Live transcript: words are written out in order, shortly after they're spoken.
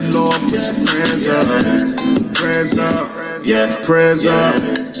Lord, put your prayers up. Prayers up. Yeah, prayers up.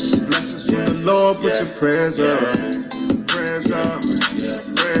 Blessings from the Lord, put your prayers up. Prayers up.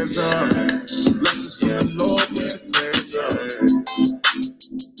 Prayers up. Blessings from the Lord, put your prayers up.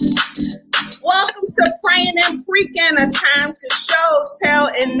 Welcome to Praying and Preaching, a time to show, tell,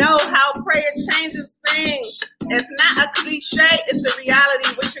 and know how prayer changes things. It's not a cliche, it's a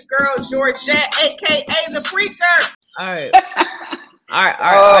reality with your girl, Georgette, a.k.a. The Preacher. All right. All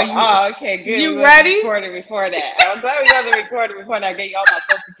right. Okay, good. You ready? Recorded before that. I was glad we got the recording before that. I gave y'all my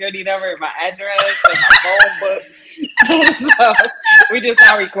social security number and my address and my phone book. So we just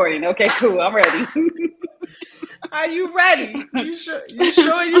now recording. Okay, cool. I'm ready. Are you ready? You sure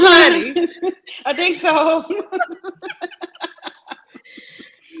you ready? I think so.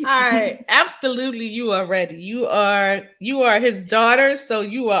 All right, absolutely, you are ready. You are his daughter, so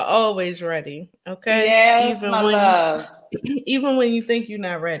you are always ready. Okay. Yes, my love. Even when you think you're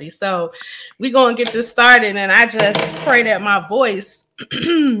not ready. So we're gonna get this started, and I just pray that my voice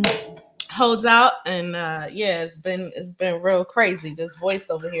holds out. And it's been real crazy, this voice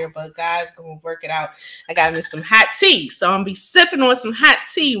over here, but God's gonna work it out. I got me some hot tea, so I'm gonna be sipping on some hot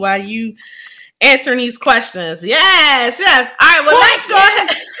tea while you answering these questions. Yes. All right, well, let's go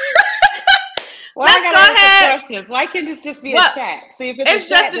ahead. Let's go ahead. Questions. Why can't this just be a chat? See, if it's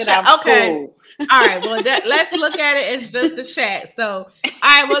just a chat, okay. Cool. All right, well, let's look at it as just a chat. So, all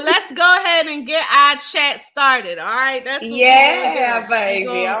right, well, let's go ahead and get our chat started. All right, that's what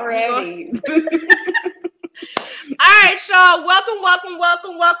baby. I'm ready. All right, y'all.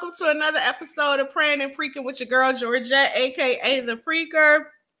 Welcome to another episode of Praying and Preaching with your girl Georgette, aka The Preacher.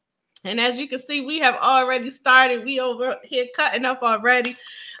 And as you can see, we have already started. We over here cutting up already.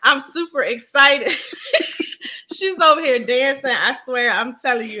 I'm super excited. She's over here dancing. I swear, I'm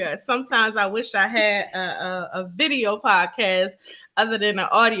telling you, sometimes I wish I had a video podcast other than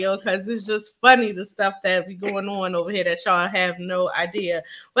the audio, because it's just funny, the stuff that be going on over here that y'all have no idea.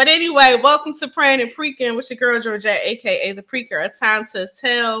 But anyway, welcome to Praying and Preaching with your girl Georgette, aka The Preacher, a time to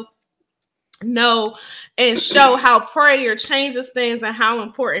tell, know, and show how prayer changes things and how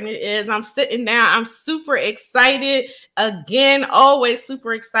important it is. I'm sitting down. I'm super excited. Again, always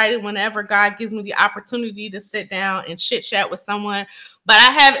super excited whenever God gives me the opportunity to sit down and chit chat with someone. But I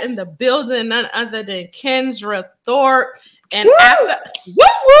have in the building none other than Kendra Thorpe. And after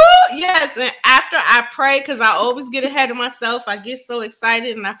I pray, because I always get ahead of myself, I get so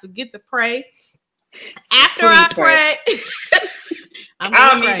excited and I forget to pray. After I pray.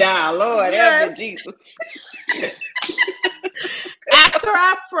 Calm me down, Lord. Help me, Jesus. After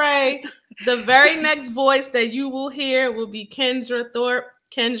I pray, the very next voice that you will hear will be Kendra Thorpe.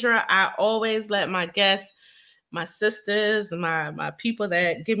 Kendra, I always let my guests, my sisters, my people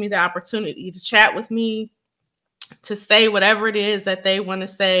that give me the opportunity to chat with me, to say whatever it is that they want to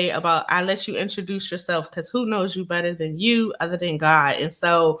say about. I let you introduce yourself, because who knows you better than you other than God. And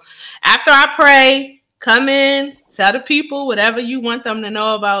so after I pray, come in, tell the people whatever you want them to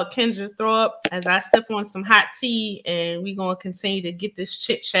know about Kendra Thorpe as I sip on some hot tea, and we're going to continue to get this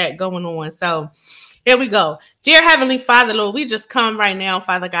chit chat going on. So here we go. Dear Heavenly Father, Lord, we just come right now,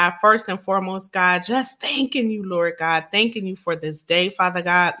 Father God, first and foremost, God, just thanking you, Lord God, thanking you for this day, Father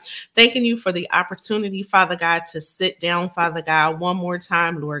God, thanking you for the opportunity, Father God, to sit down, Father God, one more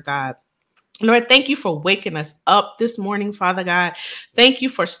time, Lord God. Lord, thank you for waking us up this morning, Father God. Thank you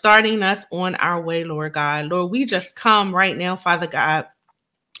for starting us on our way, Lord God. Lord, we just come right now, Father God,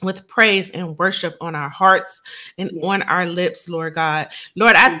 with praise and worship on our hearts and on our lips, Lord God.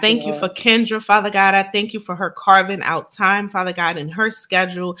 Lord, I thank you for Kendra, Father God. I thank you for her carving out time, Father God, in her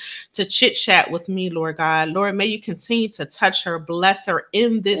schedule to chit chat with me, Lord God. Lord, may you continue to touch her, bless her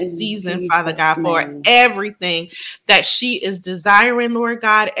in this season, Father God, for everything that she is desiring, Lord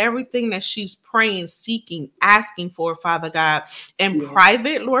God, everything that she's praying, seeking, asking for, Father God, in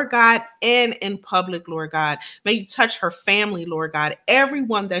private, Lord God, and in public, Lord God. May you touch her family, Lord God,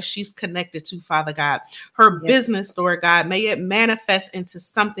 everyone that she's connected to, Father God, her business, Lord God, may it manifest into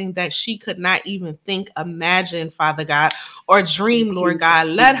something that she could not even think, imagine, Father God, or dream, Lord God.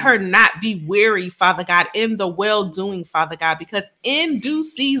 Let her not be weary, Father God, in the well-doing, Father God, because in due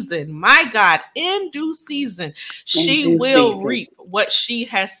season, my God, in due season, she will reap what she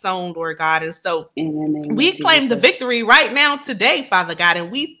has sown, Lord God. And so we claim the victory right now today, Father God,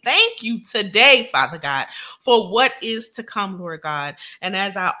 and we thank you today, Father God, for what is to come, Lord God. And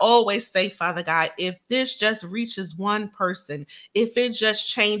as I always say, Father God, if this just reaches one person, if it just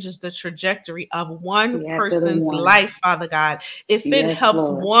changes the trajectory of one person's life, Father God, if it helps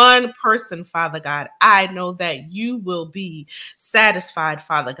one person, Father God, I know that you will be satisfied,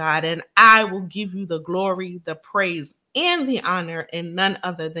 Father God, and I will give you the glory, the praise, and the honor in none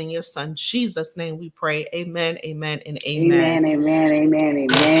other than your son, Jesus' name we pray. Amen, amen, and amen. Amen, amen,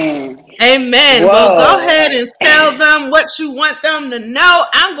 amen. Amen. Whoa. Well, go ahead and tell them what you want them to know.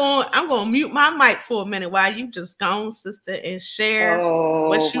 I'm going to mute my mic for a minute while you just go on, sister, and share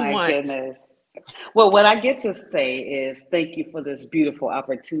what you want. Goodness. Well, what I get to say is thank you for this beautiful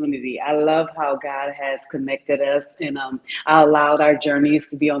opportunity. I love how God has connected us and allowed our journeys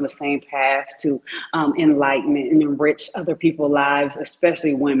to be on the same path to enlightenment and enrich other people's lives,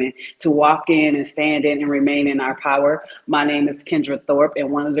 especially women, to walk in and stand in and remain in our power. My name is Kendra Thorpe, and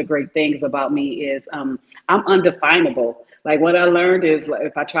one of the great things about me is I'm undefinable. Like what I learned is like,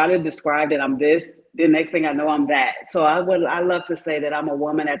 if I try to describe that I'm this, the next thing I know I'm that. So I love to say that I'm a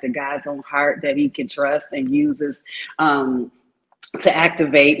woman after God's own heart that he can trust and uses to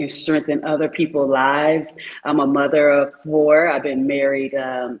activate and strengthen other people's lives. I'm a mother of 4. I've been married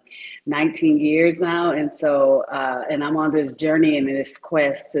 19 years now. And so, and I'm on this journey and this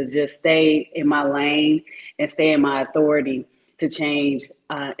quest to just stay in my lane and stay in my authority to change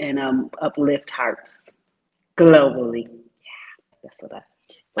and uplift hearts globally. That's what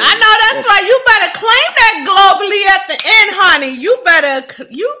I know that's right. You better claim that globally at the end, honey.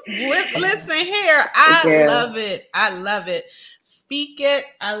 Listen here. I love it. I love it. Speak it.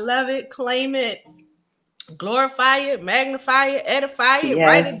 I love it. Claim it. Glorify it. Magnify it. Edify it. Yes.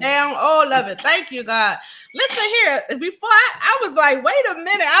 Write it down. All of it. Thank you, God. Listen here. Before I was like, wait a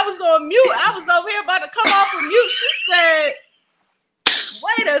minute. I was on mute. I was over here about to come off of mute. She said,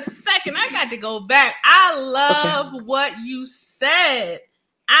 wait a second. I got to go back. I love what you said.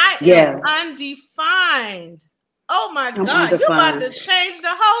 I am undefined. Oh my God. You're about to change the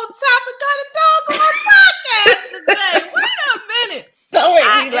whole topic of the doggone podcast today. Wait a minute.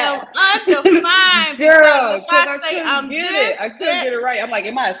 I am undefined. Girl, because I couldn't get it. I couldn't get it right. I'm like,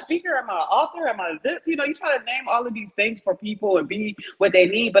 am I a speaker? Am I an author? Am I this? You know, you try to name all of these things for people and be what they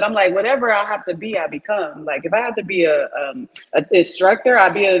need. But I'm like, whatever I have to be, I become. Like, if I have to be an instructor,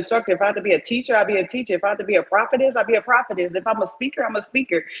 I'll be an instructor. If I have to be a teacher, I'll be a teacher. If I have to be a prophetess, I'll be a prophetess. If I'm a speaker, I'm a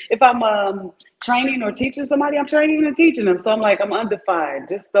speaker. If I'm training or teaching somebody, I'm training and teaching them. So I'm like, I'm undefined.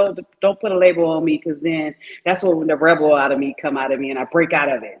 Just don't put a label on me, because then that's when the rebel out of me come out of me and I break out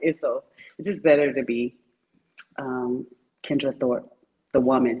of it. It's just better to be Kendra Thorpe, the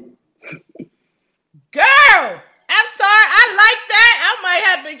woman. Girl, I'm sorry. I like that. I might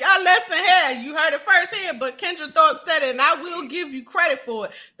have to listen here. You heard it first here, but Kendra Thorpe said it, and I will give you credit for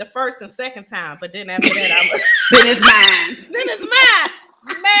it the first and second time. But then after that, then it's mine. Then it's mine.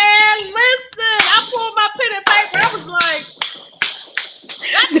 Man, listen, I pulled my pen and paper. I was like,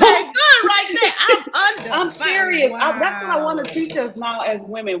 that's very good right there. I'm serious. Wow. That's what I want to teach us now as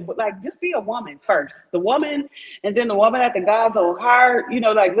women. Like, just be a woman first. The woman, and then the woman after God's own heart. You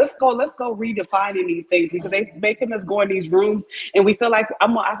know, like, let's go redefining these things, because they making us go in these rooms and we feel like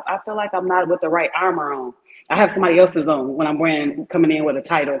I feel like I'm not with the right armor on. I have somebody else's on when I'm coming in with a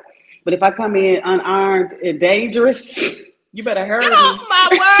title. But if I come in unarmed and dangerous, you better hurry me. Get off my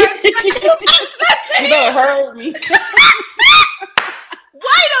words. You better hurry me.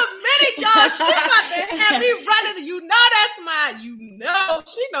 Wait a minute, y'all. She about to have me running. You know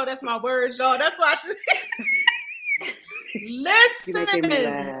that's my words, y'all. That's why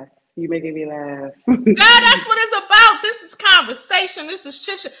listen. You making me laugh. God, that's what it's about. This is conversation. This is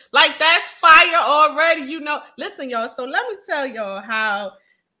chit chat. Like, that's fire already, you know. Listen, y'all. So let me tell y'all how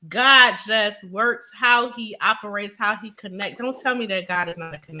God just works, how he operates, how he connects. Don't tell me that God is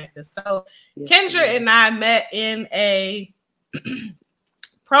not a connector. So Kendra and I met in a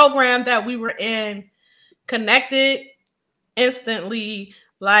program that we were in, connected instantly.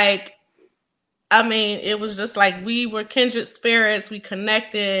 Like, I mean, it was just like we were kindred spirits. We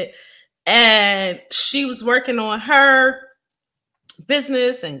connected, and she was working on her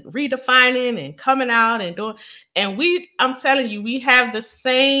business and redefining and coming out and doing. And I'm telling you, we have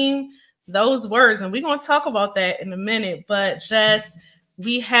those words, and we're going to talk about that in a minute, but just,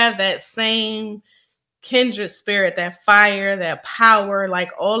 we have that same kindred spirit, that fire, that power,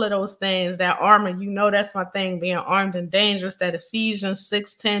 like all of those things, that armor. You know, that's my thing, being armed and dangerous, that Ephesians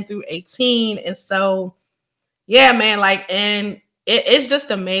 6:10-18. And so, yeah, man, like, and it's just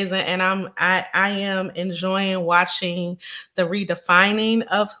amazing. And I am enjoying watching the redefining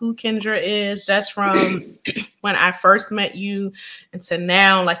of who Kendra is, just from when I first met you until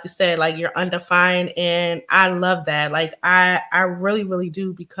now. Like you said, like, you're undefined, and I love that. Like, I really, really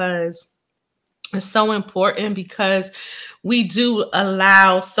do, because it's so important, because we do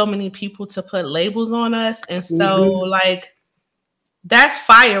allow so many people to put labels on us. And so, like, That's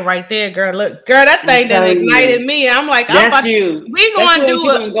fire right there, girl. Look, girl, that thing that ignited me. I'm like, that's you. We gonna do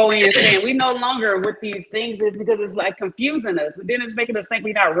it. Gonna go in and saying we no longer with these things is because it's like confusing us. And then it's making us think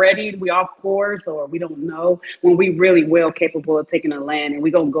we're not ready, we off course, or we don't know when we really well capable of taking a land, and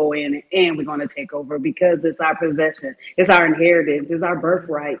we're gonna go in and we're gonna take over because it's our possession, it's our inheritance, it's our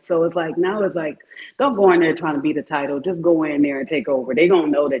birthright. So it's like now it's like, don't go in there trying to be the title. Just go in there and take over. They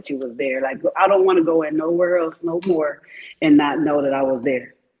gonna know that you was there. Like I don't want to go in nowhere else no more and not know that I was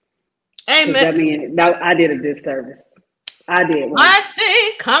there. Amen. That means I did a disservice. I did.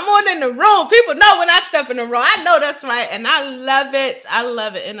 Auntie, come on in the room. People know when I step in the room. I know that's right, and I love it. I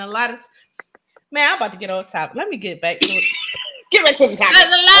love it. And a lot of man, I'm about to get on top. Let me get back to it. Get back to the topic. A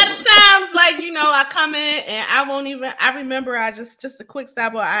lot of times, like I come in and I won't even. I remember just a quick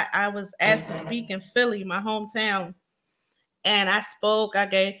sidebar. I was asked to speak in Philly, my hometown, and I spoke.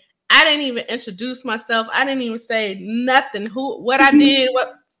 I didn't even introduce myself. I didn't even say nothing. What I did,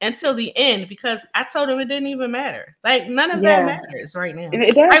 until the end, because I told them it didn't even matter. Like none of that matters right now.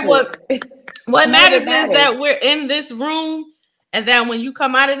 Like what matters is that we're in this room, and that when you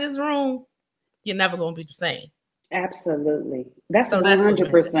come out of this room, you're never gonna be the same. Absolutely, that's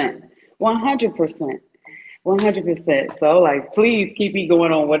 100%. 100%. 100%. So like, please keep me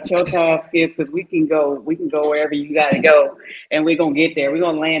going on what your task is, because we can go wherever you gotta go, and we're gonna get there. We're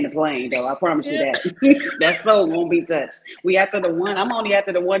gonna land the plane, though. I promise you that. That soul won't be touched. We after the one. I'm only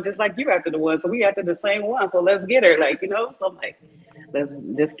after the one, just like you after the one. So we after the same one. So let's get her. Like So I'm like, let's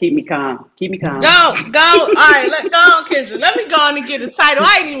just keep me calm. Keep me calm. Go. All right, let's go on, Kendra. Let me go on and get a title.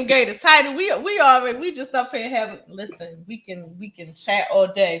 I ain't even get the title. We just up here having. Listen, we can chat all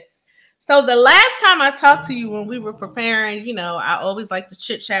day. So the last time I talked to you when we were preparing, I always like to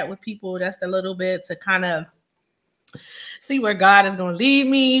chit chat with people just a little bit to kind of see where God is going to lead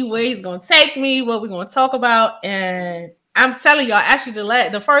me, where he's going to take me, what we're going to talk about. And I'm telling y'all, actually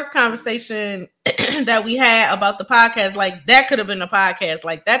the first conversation that we had about the podcast, like that could have been a podcast.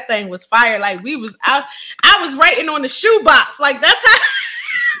 Like that thing was fire. Like I was writing on the shoebox. Like that's how.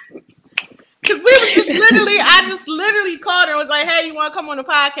 Because I just literally called her and was like, hey, you want to come on the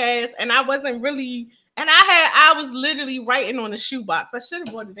podcast? And I wasn't really, and I was literally writing on the shoebox. I should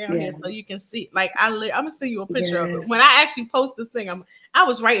have brought it down here so you can see. Like, I'm going to send you a picture of it. When I actually post this thing, I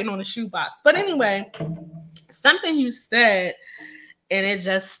was writing on the shoebox. But anyway, something you said, and it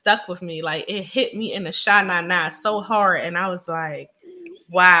just stuck with me. Like, it hit me in the sha-na-na so hard. And I was like,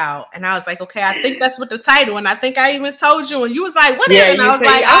 wow. And I was like, okay, I think that's what the title. And I think I even told you. And you was like, what is it? And I was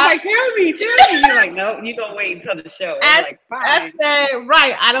like, tell me. You're like, no, you gonna wait until the show. I said,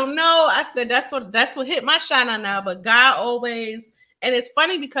 right. I don't know. I said, that's what hit my shine now. But God always, and it's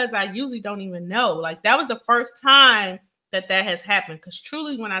funny because I usually don't even know. Like that was the first time that has happened. Because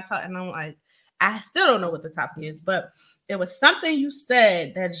truly when I talk, and I'm like, I still don't know what the topic is, but it was something you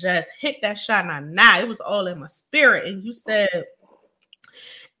said that just hit that shine now. It was all in my spirit. And you said,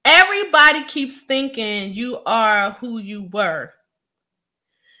 everybody keeps thinking you are who you were. ...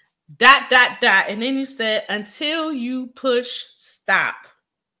 And then you said, until you push stop.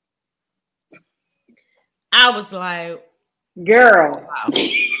 I was like, girl. Wow.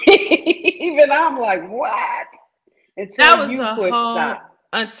 Even I'm like, what? Until you push stop.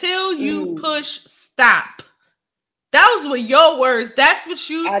 Until you push stop. That was with your words. That's what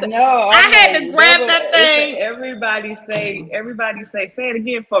you said. I know. I had to grab that thing. Everybody say, say it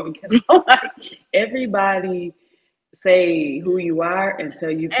again for me. Because I'm like, everybody say who you are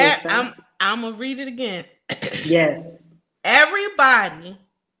until you push stop. I'm going to read it again. Yes. Everybody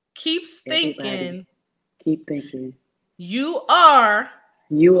keeps thinking. Keep thinking. You are.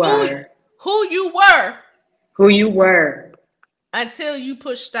 Who you were. Who you were. Until you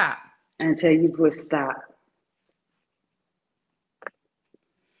push stop. Until you push stop.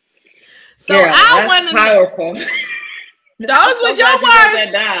 So girl, that's powerful. Those were your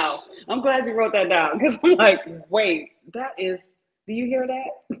words. I'm glad you wrote that down because I'm like, wait, that is. Do you hear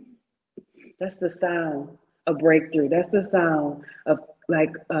that? That's the sound of breakthrough. That's the sound of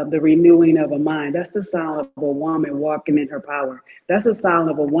the renewing of a mind. That's the sound of a woman walking in her power. That's the sound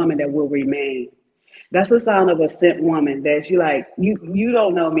of a woman that will remain. That's the sound of a sent woman that she like, you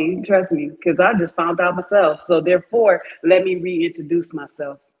don't know me, trust me, because I just found out myself. So therefore, let me reintroduce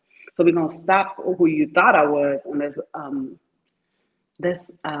myself. So we're gonna stop who you thought I was, and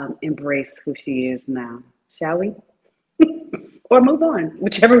let's embrace who she is now, shall we? Or move on,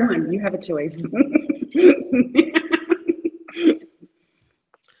 whichever one. You have a choice.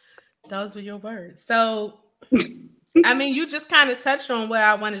 Those were your words. So, I mean, you just kind of touched on where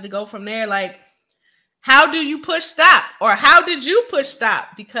I wanted to go from there. Like, how do you push stop, or how did you push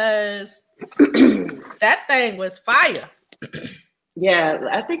stop? Because that thing was fire. Yeah,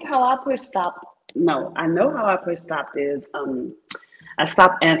 I think how I push stop. No, I know how I push stop is I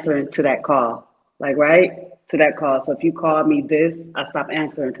stop answering to that call. Like right to that call. So if you call me this, I stop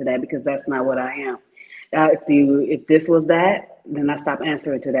answering to that because that's not what I am. If this was that, then I stop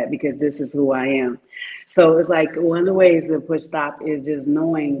answering to that because this is who I am. So it's like one of the ways to push stop is just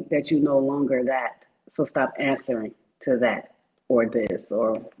knowing that you no longer that. So stop answering to that or this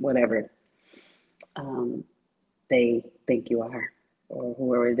or whatever um, they think you are, or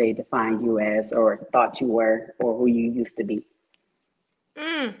whoever they define you as, or thought you were, or who you used to be.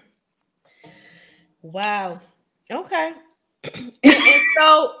 Mm, wow. Okay. And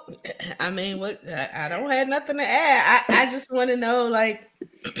so, I mean, what I don't have nothing to add. I just want to know, like,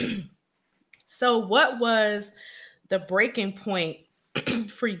 so what was the breaking point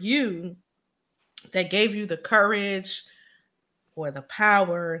for you that gave you the courage or the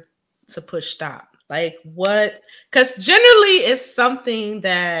power to push stop? Like, what? Because generally, it's something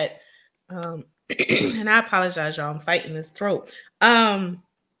that, and I apologize, y'all, I'm fighting this throat.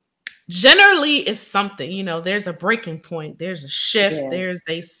 Generally it's something, there's a breaking point, there's a shift, Yeah. there's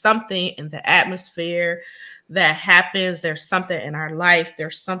a something in the atmosphere that happens, there's something in our life,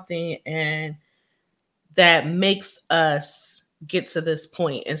 there's something and that makes us get to this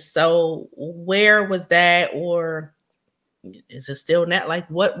point. And so where was that, or is it still not? Like,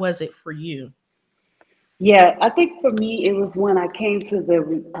 what was it for you? Yeah, I think for me it was when I came to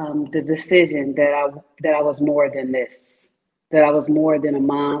the decision that I was more than this, that I was more than a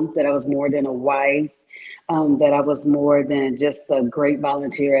mom, that I was more than a wife, that I was more than just a great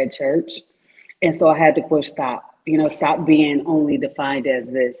volunteer at church, and so I had to push stop. Stop being only defined as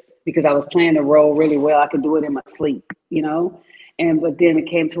this because I was playing the role really well. I could do it in my sleep. And but then it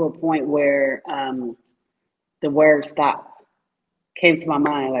came to a point where the word stop came to my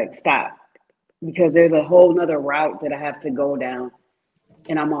mind, like stop, because there's a whole nother route that I have to go down,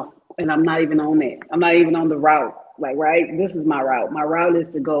 and I'm off, and I'm not even on it. I'm not even on the route. Like, right, this is my route. My route is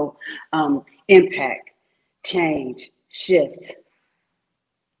to go impact, change, shift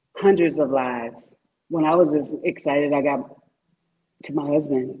hundreds of lives. When I was as excited I got to my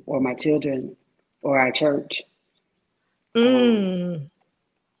husband or my children or our church Mm.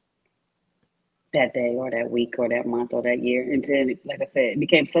 that day or that week or that month or that year. And then, like I said, it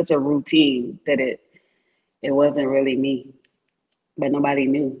became such a routine that it wasn't really me, but nobody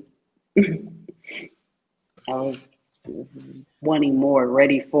knew. I was wanting more,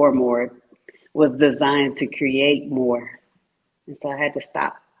 ready for more, was designed to create more. And so I had to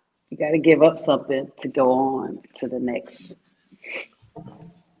stop. You got to give up something to go on to the next.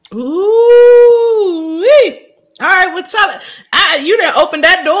 Ooh. All right, well, tell it. You didn't open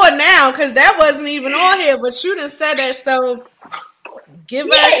that door now because that wasn't even on here, but you didn't say that. So give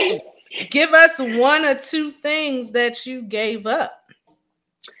us one or two things that you gave up.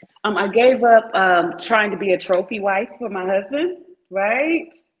 I gave up trying to be a trophy wife for my husband,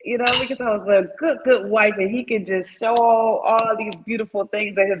 right? Because I was a good wife, and he could just show all these beautiful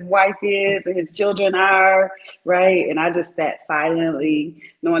things that his wife is and his children are, right? And I just sat silently,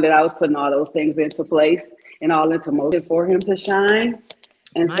 knowing that I was putting all those things into place and all into motion for him to shine.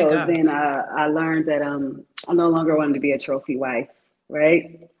 And My so God. then I learned that I no longer wanted to be a trophy wife,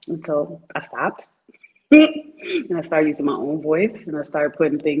 right? And so I stopped. And I started using my own voice, and I started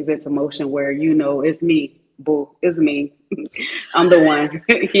putting things into motion where, it's me, boo, it's me. I'm the one.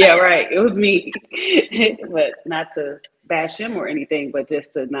 Yeah, right. It was me. But not to bash him or anything, but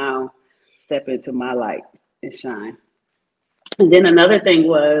just to now step into my light and shine. And then another thing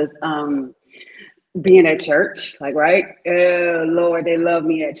was being at church, like, right? Lord, they love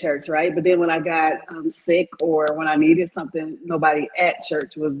me at church, right? But then when I got sick or when I needed something, nobody at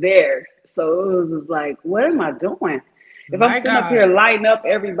church was there. So it was just like, what am I doing? If I'm My sitting up here God. lighting up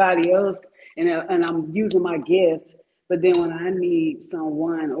everybody else and I'm using my gift, but then when I need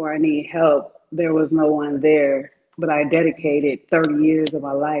someone or I need help, there was no one there. But I dedicated 30 years of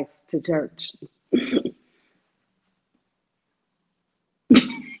my life to church.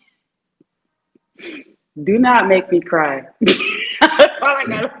 Do not make me cry. That's all I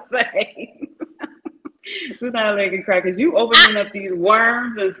gotta say. Do not make me cry because you opening up these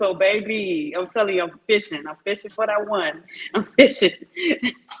worms, and so baby, I'm telling you, I'm fishing. I'm fishing for that one. I'm fishing.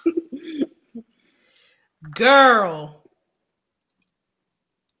 Girl,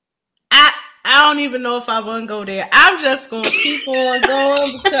 I don't even know if I want to go there. I'm just gonna keep on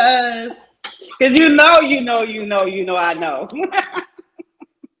going because you know, I know.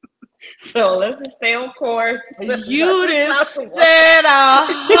 So let's just stay on course. You just said a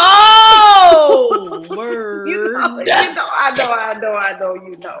whole word. I know.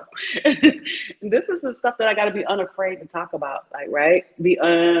 This is the stuff that I got to be unafraid to talk about. Like, right? Be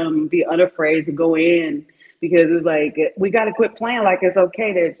unafraid to go in, because it's like we got to quit playing like it's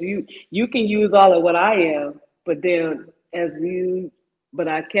okay that you can use all of what I am, but then but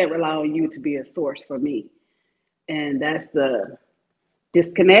I can't rely on you to be a source for me, and that's the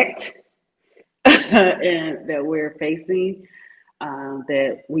disconnect and that we're facing,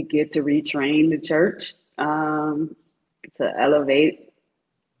 that we get to retrain the church to elevate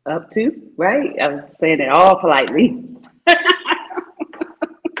up to, right? I'm saying it all politely.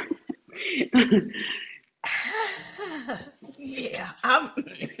 Yeah, I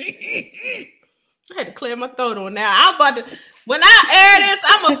had to clear my throat on that. I'm about to, when I air this,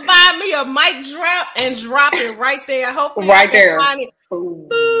 I'm gonna find me a mic drop and drop it right there. Hopefully, right there. Find it.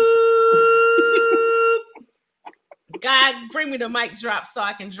 God, bring me the mic drop so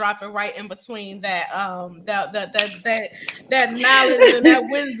I can drop it right in between that that knowledge and that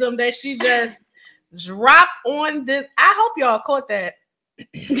wisdom that she just dropped on this. I hope y'all caught that.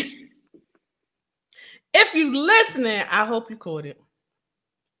 If you listening, I hope you caught it.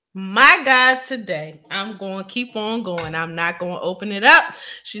 My God, today, I'm going to keep on going. I'm not going to open it up.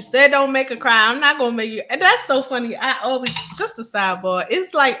 She said, don't make her cry. I'm not going to make you. And that's so funny. I always, just a sidebar,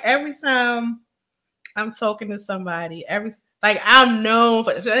 it's like every time I'm talking to somebody, I'm known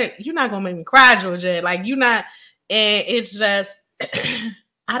for, you're not going to make me cry, Georgette. Like, you're not, and it's just,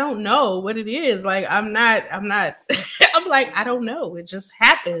 I don't know what it is. Like, I'm like, I don't know. It just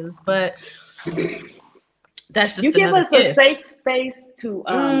happens. But that's just, you give us a safe space to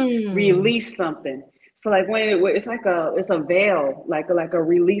release something. So like when it's like it's a veil, like a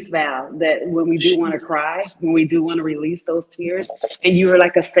release valve, that when we do want to cry, when we do want to release those tears, and you are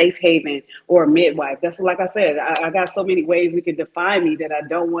like a safe haven or a midwife. That's like I said, I got so many ways we could define me that I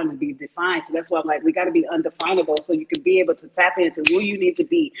don't want to be defined. So that's why I'm like, we got to be undefinable so you can be able to tap into who you need to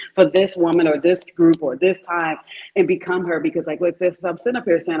be for this woman or this group or this time and become her. Because like if I'm sitting up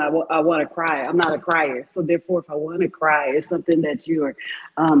here saying I want to cry, I'm not a crier. So therefore, if I want to cry, it's something that you are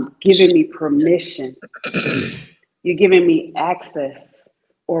giving me permission. You're giving me access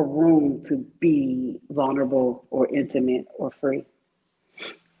or room to be vulnerable or intimate or free.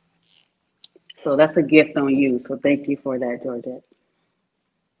 So that's a gift on you. So thank you for that, Georgette.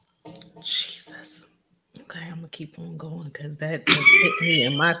 Jesus. Okay, I'm going to keep on going because that just hit me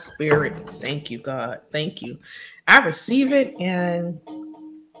in my spirit. Thank you, God. Thank you. I receive it and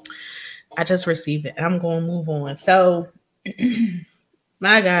I just receive it. I'm going to move on. So...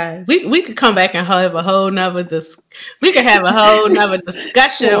 My God, we could come back and have a whole nother discussion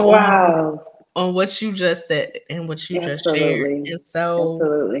on what you just said and what you just shared. And so,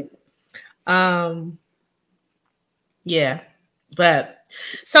 absolutely. Yeah, but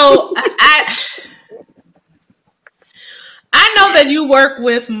so I know that you work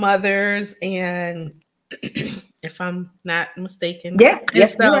with mothers, and if I'm not mistaken,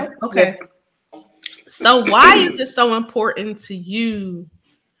 yes, so right. Okay. Yes. So why is it so important to you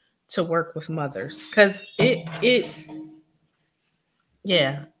to work with mothers? Because I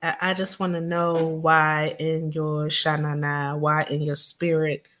just want to know why in your shanana, why in your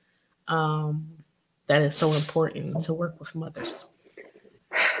spirit, that is so important to work with mothers.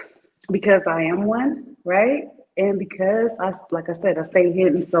 Because I am one, right? And because I stayed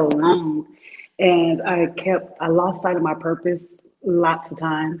hidden so long, and I lost sight of my purpose lots of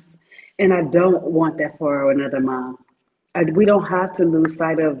times. And I don't want that for another mom. We don't have to lose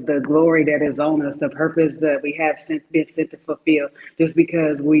sight of the glory that is on us, the purpose that we have been sent to fulfill, just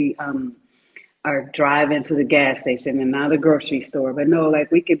because we are driving to the gas station and not the grocery store. But no, like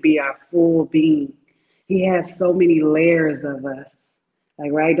we could be our full being. He has so many layers of us.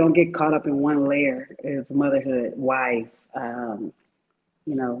 Like, right? Don't get caught up in one layer. It's motherhood, wife, PTA,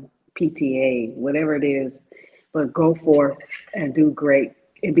 whatever it is. But go forth and do great.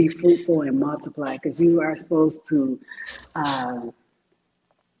 And be fruitful and multiply, because you are supposed to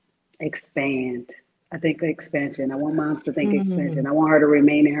expand. I think expansion. I want moms to think expansion. I want her to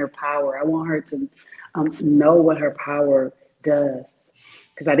remain in her power. I want her to know what her power does,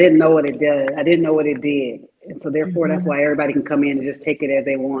 because I didn't know what it does. I didn't know what it did. And so therefore, that's why everybody can come in and just take it as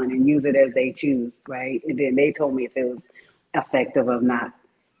they want and use it as they choose, right? And then they told me if it was effective or not,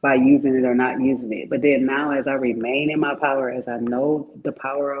 by using it or not using it. But then now, as I remain in my power, as I know the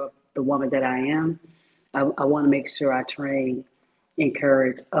power of the woman that I am, I want to make sure I train,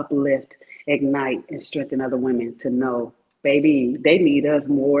 encourage, uplift, ignite, and strengthen other women to know, baby, they need us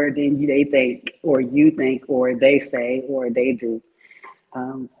more than they think, or you think, or they say, or they do.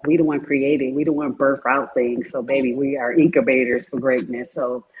 We the one created, we the one birth out things. So baby, we are incubators for greatness.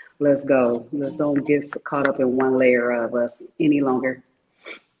 So let's go. Let's don't get caught up in one layer of us any longer.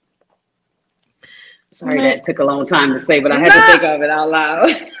 Sorry, that took a long time to say, but I had to think of it out loud.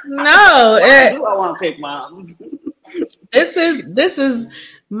 No, I want to pick moms. This is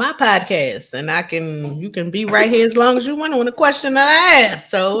my podcast, and you can be right here as long as you want on the question that I ask.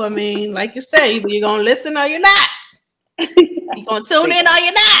 So I mean, like you say, either you're gonna listen or you're not. You're gonna tune in or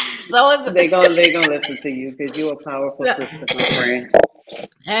you're not. So they're gonna listen to you because you're a powerful sister, my friend.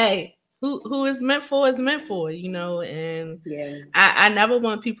 Hey, who is meant for, and yeah. I never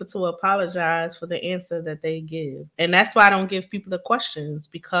want people to apologize for the answer that they give. And that's why I don't give people the questions,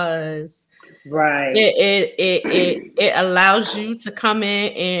 because right, it allows you to come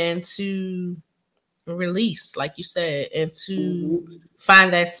in and to release, like you said, and to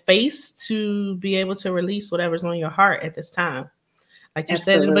find that space to be able to release whatever's on your heart at this time. Like you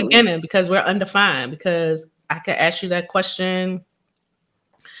said in the beginning, because we're undefined, because I could ask you that question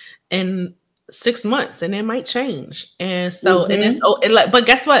in 6 months and it might change. And so, but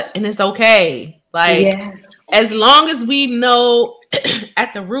guess what? And it's okay. Like, yes. As long as we know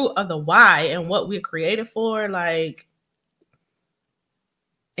at the root of the why and what we're created for, like,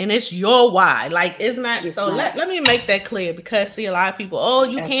 and it's your why. Like, it's not. It's so not. Let me make that clear, because see, a lot of people,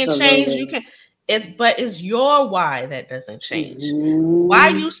 you can't change. You can. But it's your why that doesn't change. Mm-hmm. Why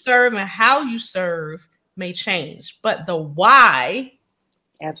you serve and how you serve may change, but the why.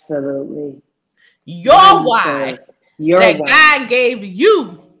 Absolutely. Your why that why. God gave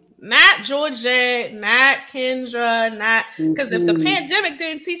you, not Georgette, not Kendra, not because if the pandemic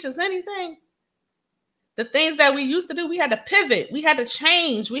didn't teach us anything, the things that we used to do, we had to pivot, we had to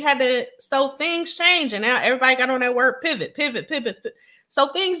change, so things change, and now everybody got on that word pivot. So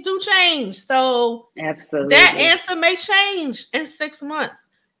things do change. So absolutely, that answer may change in 6 months,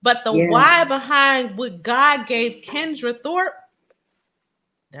 but the why behind what God gave Kendra Thorpe,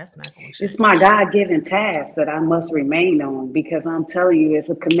 that's not going to change. It's my God-given task that I must remain on, because I'm telling you,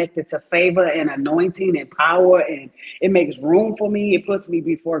 it's connected to favor and anointing and power, and it makes room for me. It puts me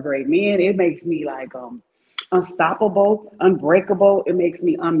before great men. It makes me like unstoppable, unbreakable. It makes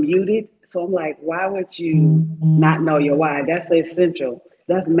me unmuted. So I'm like, why would you not know your why? That's the essential.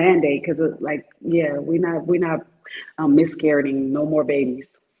 That's mandate, because we're not miscarrying no more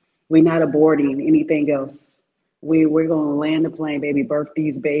babies. We're not aborting anything else. We're going to land the plane, baby, birth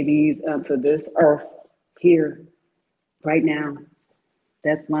these babies onto this earth here, right now.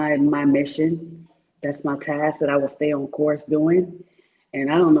 That's my mission. That's my task that I will stay on course doing.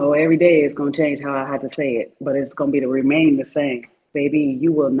 And I don't know, every day it's going to change how I have to say it, but it's going to be to remain the same. Baby,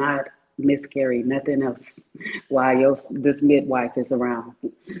 you will not miscarry nothing else while this midwife is around.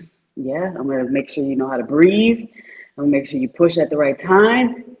 Yeah, I'm going to make sure you know how to breathe. I'm going to make sure you push at the right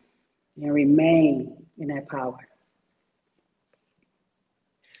time and remain in that power.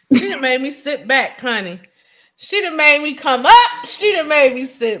 She done made me sit back, honey. She done made me come up. She done made me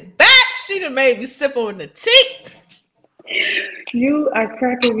sit back. She done made me sip on the tea. You are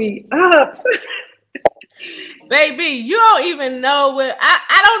cracking me up. Baby, you don't even know what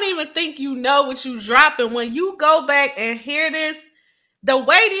I don't even think you know what you dropping. When you go back and hear this, the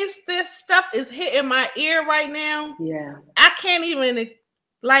way this stuff is hitting my ear right now. Yeah. I can't even,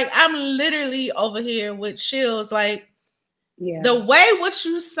 like, I'm literally over here with chills. Like, the way what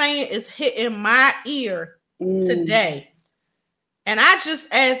you saying is hitting my ear today. And I just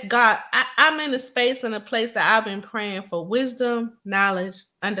asked God, I'm in a space and a place that I've been praying for wisdom, knowledge,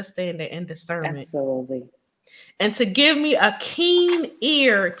 understanding, and discernment. Absolutely. And to give me a keen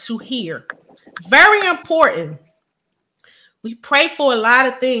ear to hear. Very important. We pray for a lot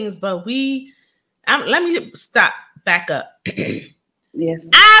of things, but let me stop, back up. Yes.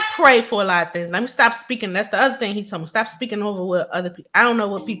 I pray for a lot of things. Let me stop speaking. That's the other thing he told me. Stop speaking over what other people. I don't know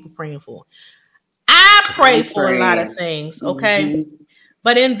what people praying for. I pray for a lot of things, okay? Mm-hmm.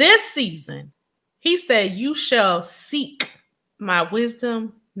 But in this season, he said, you shall seek my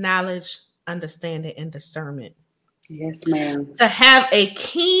wisdom, knowledge, understanding, and discernment. Yes, ma'am. To have a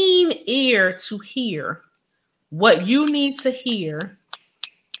keen ear to hear what you need to hear,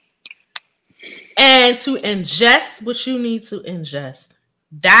 and to ingest what you need to ingest,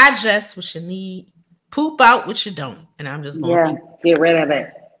 digest what you need, poop out what you don't. And I'm just going to get rid of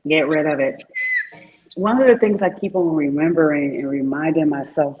it. Get rid of it. One of the things I keep on remembering and reminding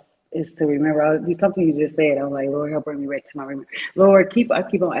myself is to remember something you just said. I'm like, Lord, help bring me back to my remember. Lord, I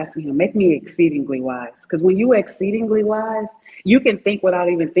keep on asking him, make me exceedingly wise. Because when you are exceedingly wise, you can think without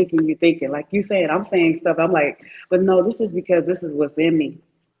even thinking you're thinking. Like you said, I'm saying stuff. I'm like, but no, this is because this is what's in me.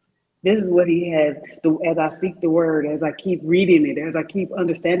 This is what he has. As I seek the word, as I keep reading it, as I keep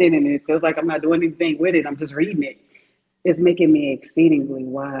understanding it, and it feels like I'm not doing anything with it. I'm just reading it. It's making me exceedingly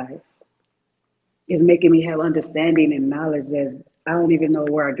wise. It's making me have understanding and knowledge that I don't even know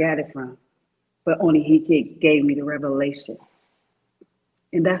where I got it from, but only he gave me the revelation.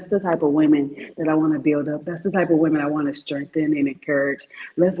 And that's the type of women that I want to build up. That's the type of women I want to strengthen and encourage.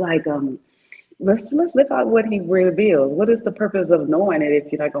 Let's live out what he reveals. What is the purpose of knowing it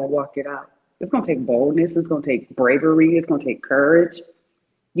if you're not gonna walk it out? It's gonna take boldness, it's gonna take bravery, it's gonna take courage.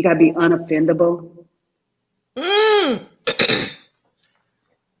 You gotta be unoffendable.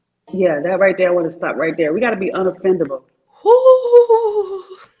 Yeah, that right there, I want to stop right there. We gotta be unoffendable.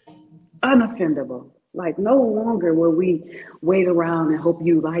 Unoffendable. Like no longer will we wait around and hope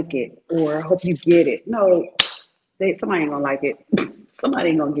you like it or hope you get it. No, somebody ain't gonna like it. Somebody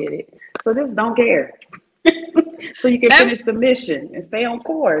ain't gonna get it. So just don't care. So you can finish the mission and stay on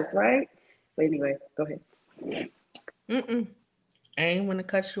course, right? But anyway, go ahead. I ain't want to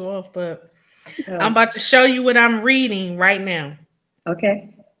cut you off, but I'm about to show you what I'm reading right now.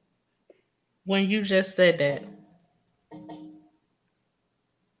 Okay. When you just said that.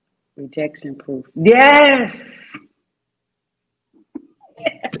 Rejection proof. Yes.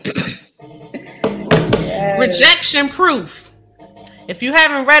 Yes. Rejection proof. If you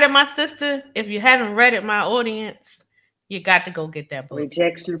haven't read it, my sister, if you haven't read it, my audience, you got to go get that book.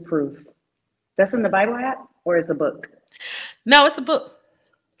 Rejection proof. That's in the Bible app or it's a book? No, it's a book.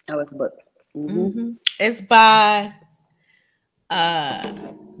 Oh, it's a book. It's by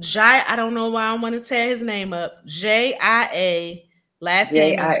Jai. I don't know why I want to tear his name up. J-I-A. Last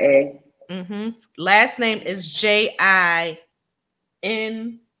name is Last name is J-I-N-G.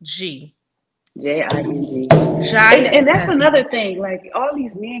 J-I-N-G. And that's another thing. Like all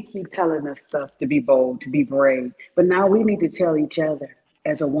these men keep telling us stuff to be bold, to be brave. But now we need to tell each other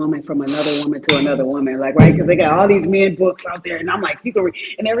as a woman from another woman to another woman. Like, right? Because they got all these men books out there. And I'm like, you can read.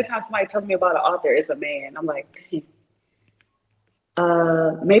 And every time somebody tells me about an author, it's a man. I'm like,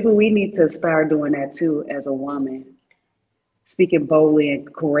 maybe we need to start doing that too as a woman. Speaking boldly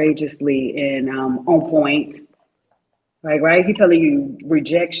and courageously and on point. Like, right? He's telling you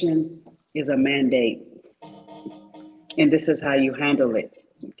rejection is a mandate. And this is how you handle it.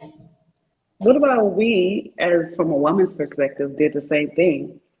 What about we, as from a woman's perspective, did the same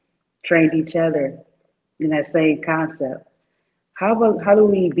thing? Trained each other in that same concept. How do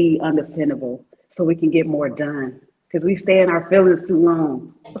we be undefendable so we can get more done? Because we stay in our feelings too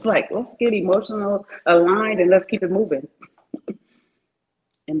long. It's like, let's get emotional aligned and let's keep it moving.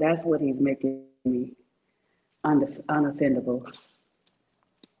 And that's what he's making me unoffendable.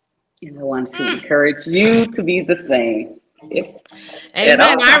 And I want to encourage you to be the same. Amen.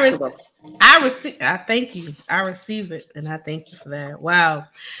 I thank you. I receive it, and I thank you for that. Wow.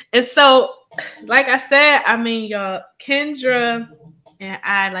 And so, like I said, I mean, y'all, Kendra and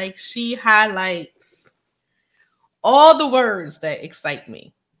I, like, she highlights all the words that excite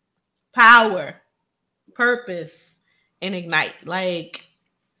me: power, purpose, and ignite. Like,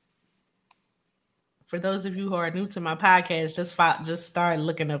 for those of you who are new to my podcast, just start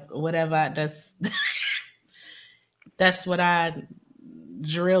looking up whatever. That's what I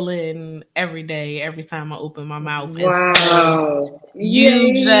drill in every day, every time I open my mouth. Wow!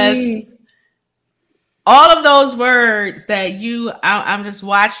 All of those words that I'm just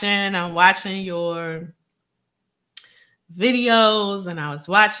watching. I'm watching your videos, and I was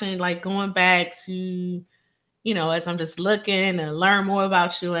watching, like, going back to, as I'm just looking and learn more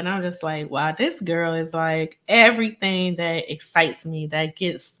about you. And I'm just like, wow, this girl is like everything that excites me, that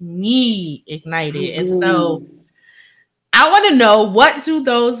gets me ignited. And so I want to know, what do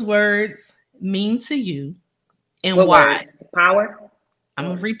those words mean to you and why? Words? Power? I'm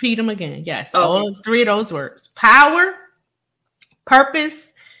going to repeat them again. Yes. Okay. All three of those words: power,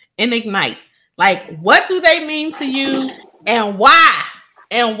 purpose, and ignite. Like, what do they mean to you and why?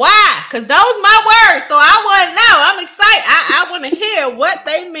 And why? Because those are my words. So I want to know. I'm excited. I want to hear what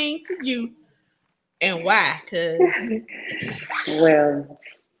they mean to you and why. Well,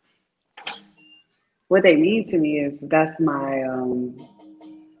 what they mean to me is that's my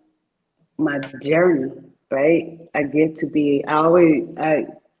my journey, right? I get to be.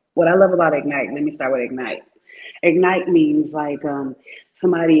 What I love about Ignite. Let me start with Ignite. Ignite means like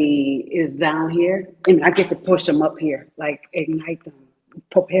somebody is down here, and I get to push them up here. Like, ignite them.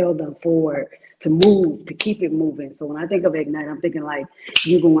 Propel them forward, to move, to keep it moving. So when I think of Ignite, I'm thinking like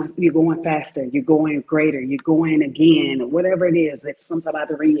you're going faster, you're going greater, you're going again, whatever it is. If sometimes I have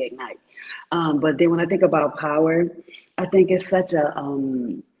to reignite. But then when I think about power, I think it's such a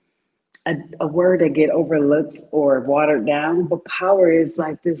a word that get overlooked or watered down, but power is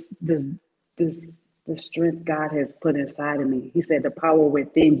like this the strength God has put inside of me. He said the power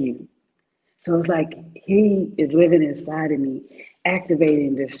within you. So it's like he is living inside of me,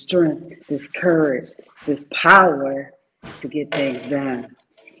 activating this strength, this courage, this power to get things done.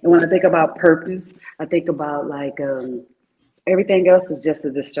 And when I think about purpose, I think about like everything else is just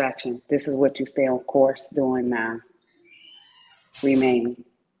a distraction. This is what you stay on course doing now. Remain.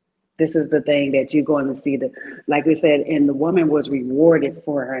 This is the thing that you're going to see. Like we said, and the woman was rewarded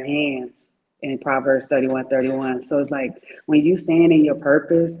for her hands in Proverbs 31:31. So it's like when you stand in your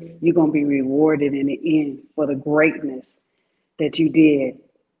purpose, you're going to be rewarded in the end for the greatness that you did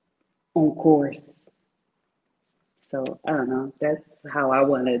on course. So I don't know. That's how I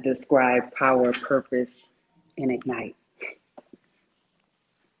want to describe power, purpose, and ignite.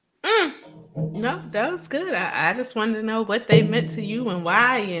 No, that was good. I just wanted to know what they meant to you and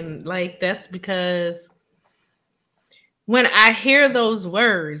why. And like, that's because when I hear those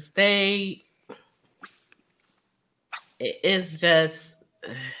words, it's just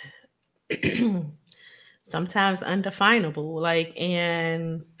sometimes undefinable. Like,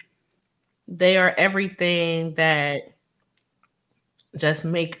 and they are everything that just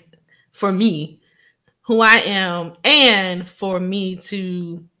make for me who I am, and for me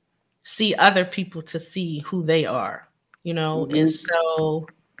to see other people to see who they are, Mm-hmm. And so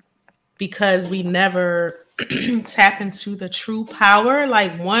because we never tap into the true power,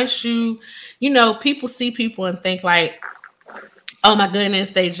 like once people see people and think like, oh my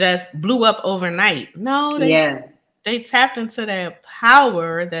goodness, they just blew up overnight. No, they tapped into that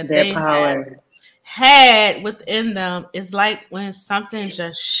power that they had within them. It's like when something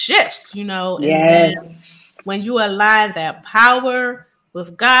just shifts, and then when you align that power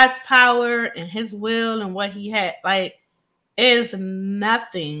with God's power and his will and what he had, like, it is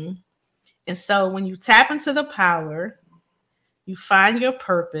nothing. And so when you tap into the power, you find your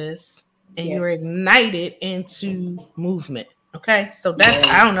purpose and you're ignited into movement. Okay. So that's,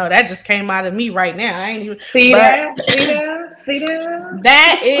 I don't know, that just came out of me right now. I ain't even see that.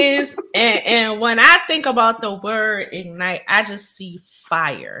 That is, and when I think about the word ignite, I just see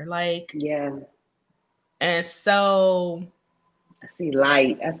fire. Like, and so I see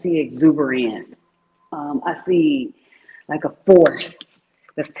light. I see exuberant. I see like a force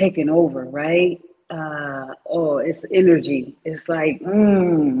that's taking over, right? It's energy. It's like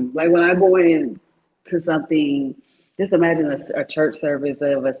when I go into something, just imagine a church service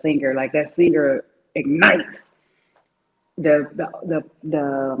of a singer. Like that singer ignites the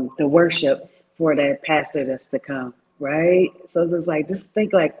worship for that pastor that's to come, right? So it's just like, just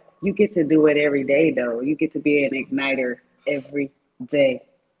think like you get to do it every day, though. You get to be an igniter every day.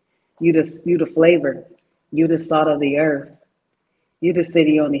 You the flavor. You the salt of the earth. You the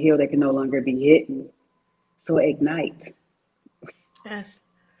city on the hill that can no longer be hidden. So ignite. Yes.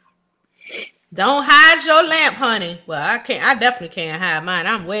 Don't hide your lamp, honey. Well, I definitely can't hide mine.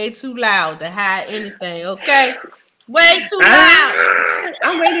 I'm way too loud to hide anything, okay? Way too loud.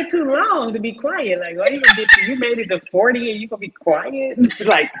 I waited too long to be quiet. Like, what you made it to 40 and you gonna be quiet?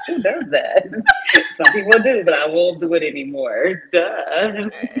 Like, who does that? Some people do, but I won't do it anymore. Duh.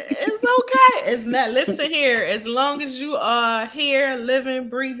 It's okay. It's not. Listen here. As long as you are here, living,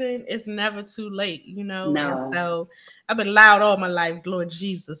 breathing, it's never too late. No. And so I've been loud all my life, Lord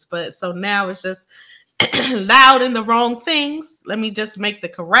Jesus. But so now it's just loud in the wrong things. Let me just make the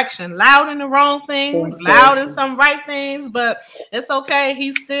correction. Loud in the wrong things, loud in some right things, but it's okay.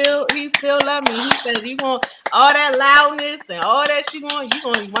 He still love me. He said, you want all that loudness and all that you're going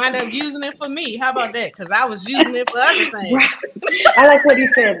to wind up using it for me. How about that? Because I was using it for other things. Right. I like what he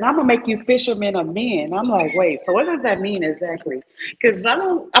said. I'm gonna make you fishermen of men. I'm like, wait, so what does that mean exactly? Because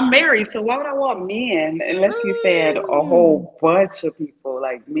I'm married, so why would I want men unless you said a whole bunch of people,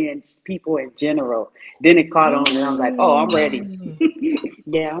 like men, people in general. Then it caught on, and I was like, "Oh, I'm ready."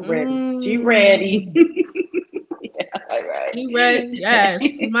 Yeah, I'm ready. She ready. Right. You ready? Yes.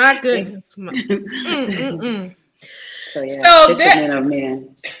 My goodness. So fishermen of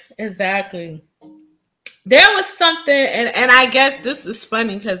men. Exactly. There was something, and I guess this is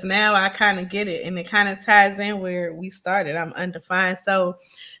funny because now I kind of get it, and it kind of ties in where we started. I'm undefined. So,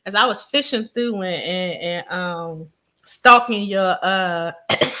 as I was fishing through and stalking your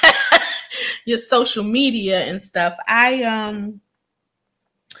your social media and stuff, I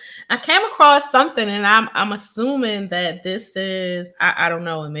came across something, and I'm assuming that this is I don't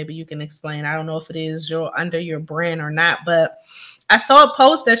know, and maybe you can explain. I don't know if it is under your brand or not, but I saw a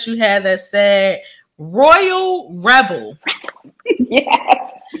post that you had that said Royal Rebel.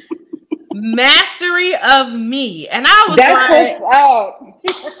 Yes. Mastery of me. And I was That's what's up.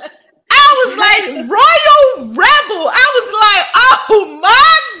 I was like, Royal Rebel. I was like, oh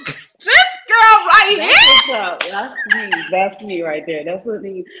my, this girl right That's here. what's up. That's me. That's me right there. That's what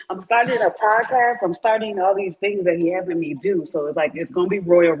me. I'm starting a podcast. I'm starting all these things that he having me do. So it's like it's gonna be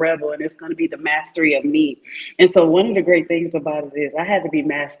Royal Rebel and it's gonna be the mastery of me. And so one of the great things about it is I had to be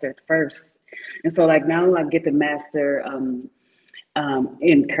mastered first. And so like now I get to master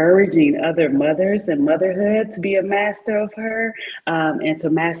encouraging other mothers and motherhood to be a master of her and to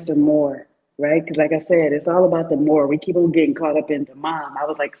master more, right? Because, like I said, it's all about the more. We keep on getting caught up in the mom. I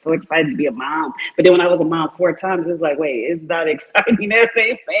was like so excited to be a mom, but then when I was a mom 4 times, it was like, wait, it's not exciting as they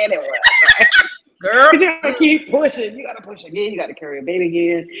said it was, right? Girl, Because you gotta keep pushing. You gotta push again. You gotta carry a baby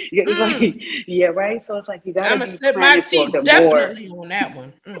again. It's like, yeah, right. So it's like you gotta I'm gonna be sip my praying for tea the more. definitely on that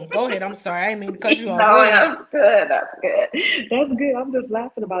one. Go ahead. I'm sorry. I didn't mean to cut you off. Go No, ahead. that's good. That's good. That's good. I'm just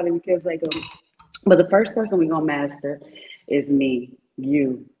laughing about it because, like, but the first person we're gonna master is me,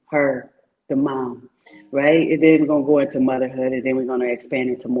 you, her, the mom, right? And then we're gonna go into motherhood, and then we're gonna expand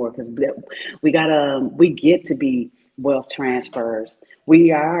into more because we get to be wealth transfers.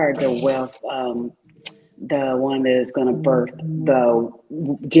 We are the wealth, the one that is gonna birth the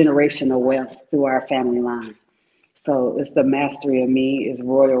generational wealth through our family line. So it's the mastery of me is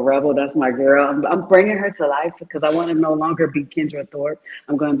Royal Rebel. That's my girl. I'm bringing her to life because I want to no longer be Kendra Thorpe.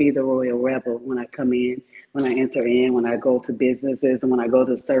 I'm going to be the Royal Rebel when I come in, when I enter in, when I go to businesses and when I go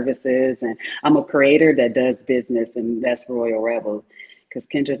to services. And I'm a creator that does business, and that's Royal Rebel. Because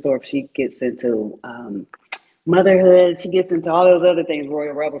Kendra Thorpe, she gets into motherhood. She gets into all those other things.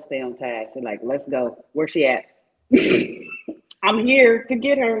 Royal Rebel stay on task. She's like, let's go. Where's she at? I'm here to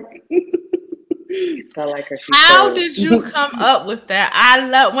get her. So I like her. She's How so did you come up with that? I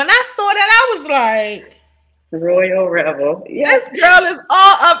love when I saw that. I was like, Royal Rebel. Yeah. this girl is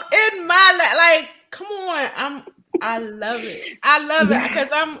all up in my like. Come on, I love it. I love it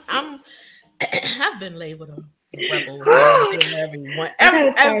because Yes. I've been labeled a rebel I gotta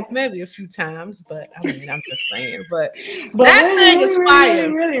every start. maybe a few times, but I mean I'm just saying. But But that really, thing is really, really, really,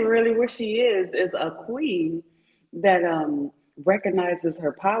 fire. really, really, what she is a queen that recognizes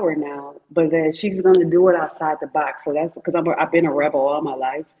her power now, but that she's going to do it outside the box. So that's because I've been a rebel all my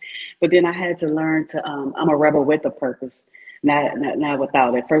life, but then I had to learn to I'm a rebel with a purpose. Not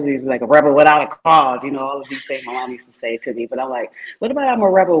without it. First, he's like a rebel without a cause. You know, all of these things my mom used to say to me. But I'm like, what about I'm a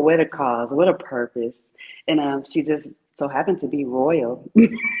rebel with a cause, with a purpose? And she just so happened to be royal.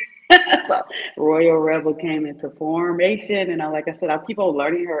 So Royal Rebel came into formation, and like I said, I keep on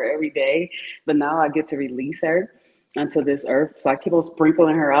learning her every day. But now I get to release her onto this earth, so I keep on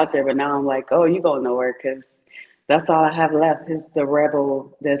sprinkling her out there. But now I'm like, oh, you gonna know her because that's all I have left is the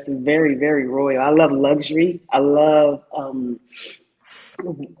rebel. That's very, very royal. I love luxury. I love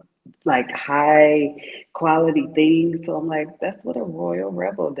like high quality things. So I'm like, that's what a royal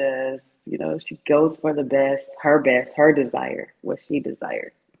rebel does. You know, she goes for the best, her desire, what she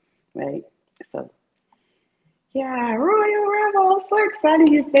desired, right? So yeah, Royal Rebel. I'm so excited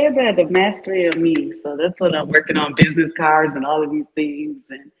you said that, the mastery of me. So that's what I'm working on, business cards and all of these things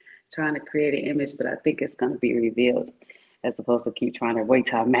and trying to create an image, but I think it's going to be revealed as opposed to keep trying to wait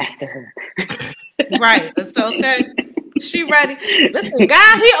till I master her. Right. It's okay. She ready. Listen,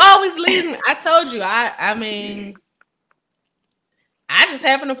 God, he always leads me. I told you, I mean, I just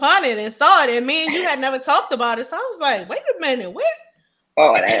happened upon it and saw it, and me and you had never talked about it. So I was like, wait a minute,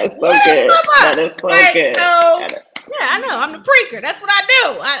 Oh, that is so what is good. up? That is so Like, good. so yeah, I know. I'm the preacher. That's what I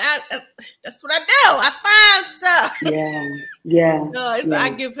do. That's what I do. I find stuff. Yeah. No, I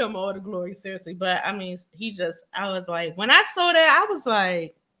give him all the glory, seriously. But I mean, I was like, when I saw that, I was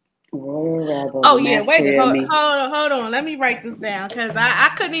like, Royal Rebel, oh the yeah, wait, mastery of me. hold on. Let me write this down because I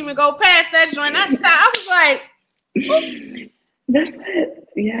couldn't even go past that joint. I was like, That's it.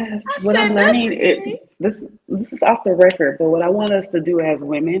 Yes. I What I'm said, that's learning, me. this is off the record, but what I want us to do as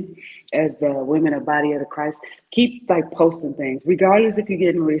women, as the women of body of the Christ, keep like posting things, regardless if you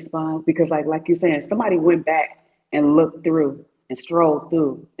get a response, because like you're saying, somebody went back and looked through and strolled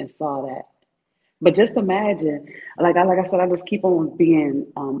through and saw that. But just imagine, like I said, I just keep on being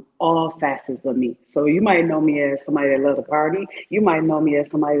all facets of me. So you might know me as somebody that loves to party. You might know me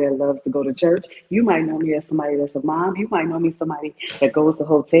as somebody that loves to go to church. You might know me as somebody that's a mom. You might know me as somebody that goes to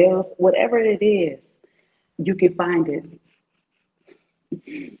hotels. Whatever it is, you can find it.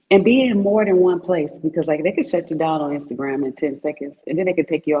 And be in more than one place because like they can shut you down on Instagram in 10 seconds and then they can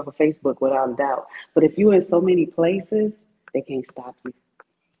take you off of Facebook without a doubt. But if you're in so many places, they can't stop you.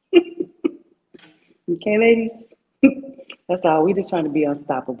 Okay, ladies? That's all. We just trying to be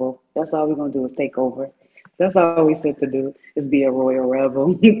unstoppable. That's all we're gonna do is take over. That's all we said to do is be a royal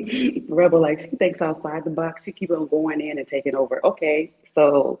rebel. Rebel, like she thinks outside the box. She keep on going in and taking over. Okay,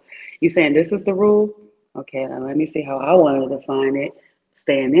 so you saying this is the rule? Okay, now let me see how I want to define it.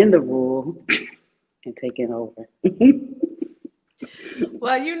 Staying in the rule and taking over.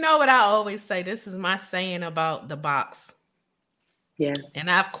 Well, you know what I always say. This is my saying about the box. Yeah. And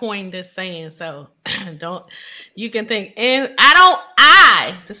I've coined this saying, so you can think,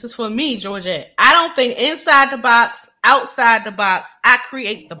 this is for me, Georgette. I don't think inside the box, outside the box, I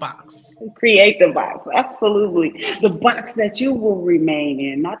create the box. Create the box, absolutely. The box that you will remain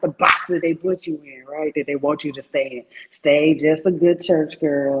in, not the box that they put you in, right? That they want you to stay in. Stay just a good church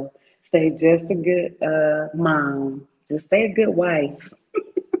girl. Stay just a good mom. Just stay a good wife.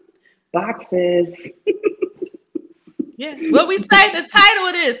 Boxes. Yeah. What we say, the title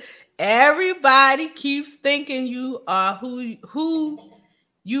it is, everybody keeps thinking you are who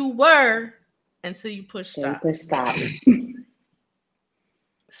you were until you push stop. Push stop.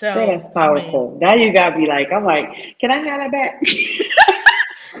 So that's powerful. Now you gotta be like, I'm like, can I have that back?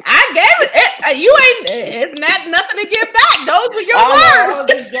 I gave it. You ain't. It's not nothing to get back. Those were your words. I'm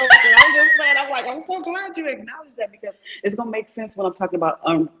just joking. I'm just saying. I'm like, I'm so glad you acknowledge that because it's gonna make sense when I'm talking about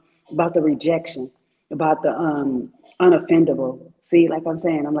the rejection, about the unoffendable. See, like I'm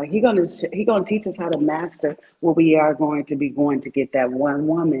saying, I'm like, he gonna teach us how to master what we are going to get that one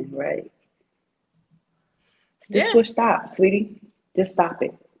woman, right? Just push stop, sweetie. Just stop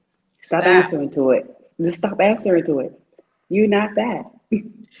it. Stop answering to it. Just stop answering to it. You're not that.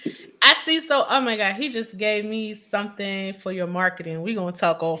 I see. So, oh my God, he just gave me something for your marketing. We're going to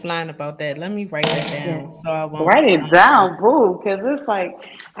talk offline about that. Let me write that down. Yeah. So I won't write it down, boo, because it's like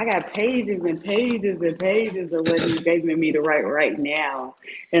I got pages and pages and pages of what he's giving me to write right now.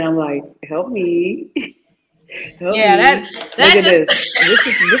 And I'm like, help me. Help me. Look at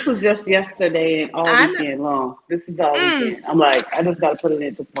this was just yesterday and all weekend long. This is all weekend. I'm like, I just got to put it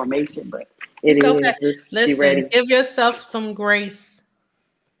into formation, but it's okay. Listen, ready. Give yourself some grace.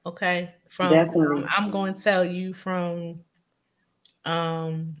 Okay, definitely. I'm going to tell you from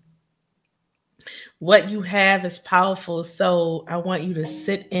what you have is powerful. So I want you to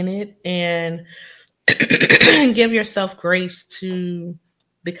sit in it and give yourself grace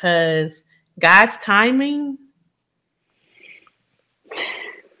because God's timing.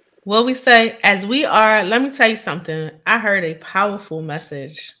 What we say as we are, let me tell you something. I heard a powerful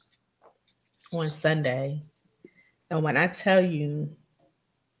message on Sunday. And when I tell you,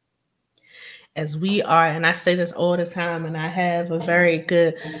 as we are, and I say this all the time, and I have a very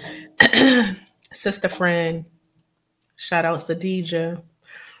good sister friend, shout out to Deidre.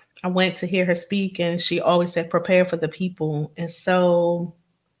 I went to hear her speak, and she always said, prepare for the people. And so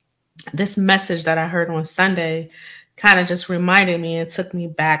this message that I heard on Sunday kind of just reminded me and took me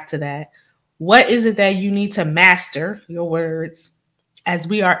back to that. What is it that you need to master, your words, as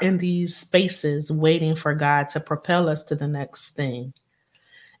we are in these spaces waiting for God to propel us to the next thing?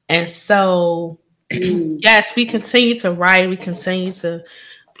 And so, yes, we continue to write, we continue to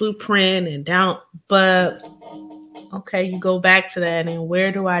blueprint and down, but okay, you go back to that and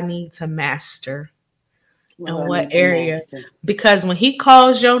where do I need to master? In what area? Because when he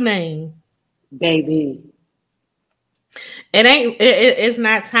calls your name, baby, it's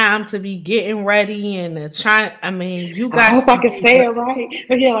not time to be getting ready and trying. I mean, you guys. I hope I can say it right.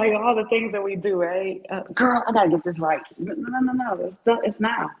 But yeah, like all the things that we do, right? Girl, I gotta get this right. No. It's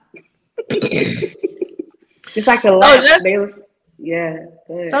now. It's like the last.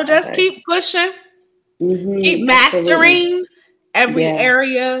 So just keep pushing. Mm-hmm, keep mastering every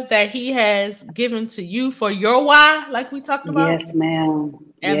area that he has given to you for your why, like we talked about. Yes, ma'am.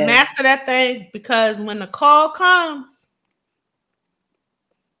 And master that thing, because when the call comes,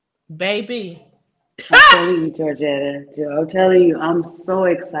 baby. I'm telling you, Georgetta. I'm telling you, I'm so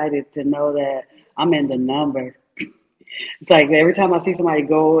excited to know that I'm in the number. It's like every time I see somebody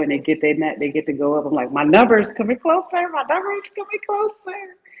go and they get to go up, I'm like, my number is coming closer. My number is coming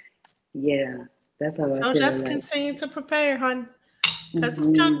closer. Yeah, that's how I feel. So just continue to prepare, hon, because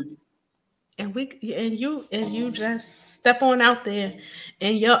it's coming. And you just step on out there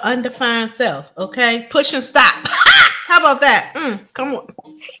in your undefined self, okay? Push and stop. How about that? Come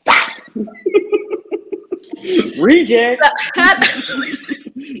on. Stop. Reject.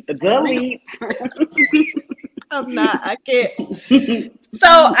 Delete. I'm not. I can't. So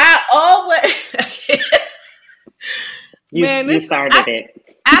I always. You started it.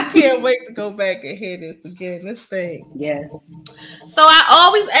 I can't wait to go back and hear this again. This thing. Yes. So I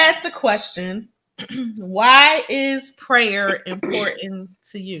always ask the question, why is prayer important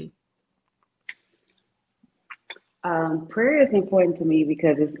to you? Prayer is important to me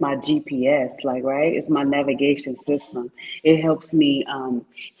because it's my GPS, like, right? It's my navigation system. It helps me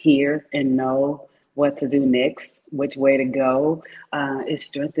hear and know what to do next, which way to go. It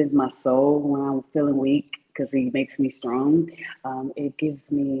strengthens my soul when I'm feeling weak because He makes me strong. It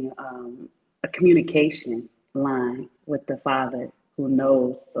gives me a communication line with the Father who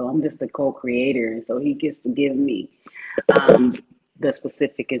knows. So I'm just a co creator. And so He gets to give me um, the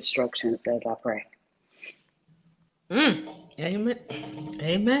specific instructions as I pray. Amen.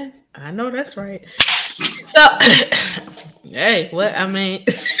 Amen. I know that's right. So, hey, what I mean,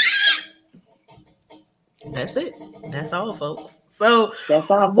 that's it. That's all, folks. So, That's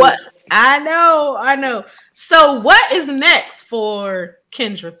all, what folks. I know. So, what is next for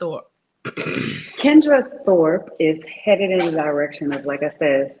Kendra Thorpe? Kendra Thorpe is headed in the direction of, like I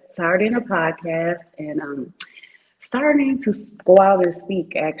said, starting a podcast and starting to go out and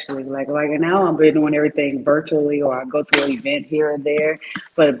speak. Actually, like now, I'm been doing everything virtually, or I go to an event here and there,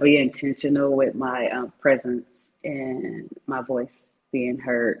 but be intentional with my presence and my voice being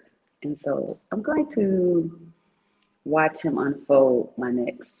heard. And so, I'm going to watch him unfold my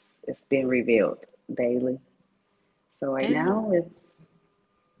next. It's being revealed daily. So right And, now, it's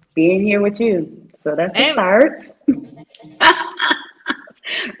being here with you. So that's the and, start.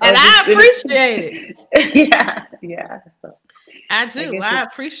 I and was I just in appreciate it. yeah, yeah. So I I do. guess I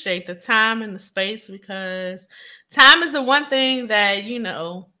it's appreciate the time and the space because time is the one thing that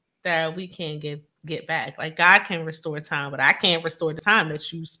that we can't get back. Like God can restore time, but I can't restore the time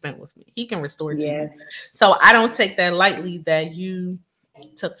that you spent with me. He can restore it to you. yes, So I don't take that lightly that you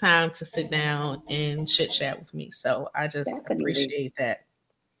took time to sit down and chit chat with me. So I just definitely. appreciate that.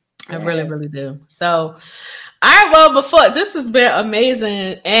 I really, Yes. really do. So all right, well, before this has been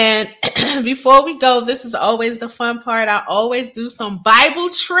amazing. And before we go, this is always the fun part. I always do some Bible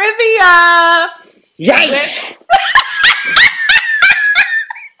trivia with Yikes!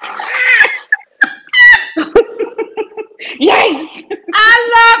 Yikes!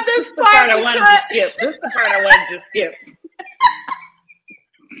 I love This this is the part part I wanted to because skip. This is the part I wanted to skip.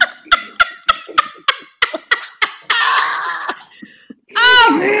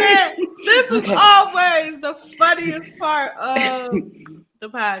 oh man, this is Okay. always the funniest part of the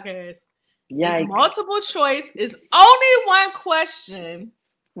podcast. It's Yikes! multiple choice. It's only one question.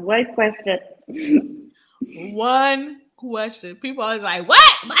 What question? One question. People always like, what?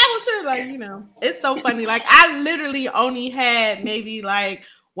 Bible trivia? Like, it's so funny. Like, I literally only had maybe like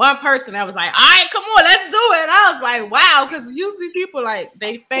one person that was like, all right, come on, let's do it. And I was like, wow, because usually people like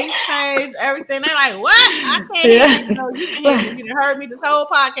they face change, everything. They're like, what? I can't hear Yeah. you. No, you can hear me. You done heard me this whole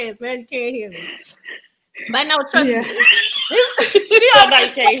podcast, man. You can't hear me. But no, trust Yeah. me. She over Somebody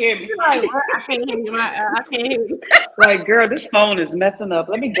there can't hear me. she's like, what? I can't hear you. I can't hear you. Like, girl, this phone is messing up.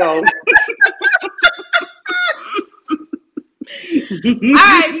 Let me go. All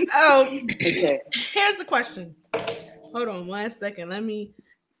right, so Okay. here's the question. Hold on 1 second.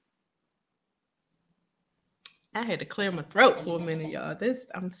 I had to clear my throat for a minute, y'all. This,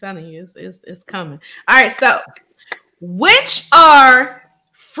 I'm telling you, it's coming. All right, so which are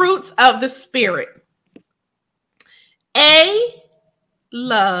fruits of the spirit? A,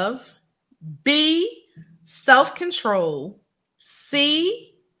 love. B, self-control.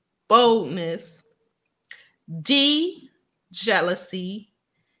 C, boldness. D, jealousy.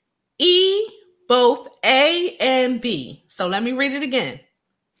 E, both A and B. So let me read it again.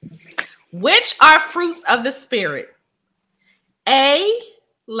 Which are fruits of the spirit? A,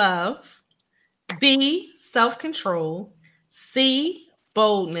 love. B, self-control. C,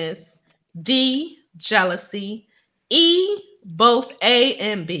 boldness. D, jealousy. E, both A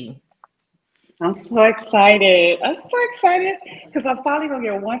and B. I'm so excited. I'm so excited because I'm finally going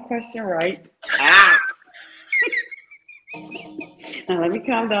to get one question right. Ah. Now let me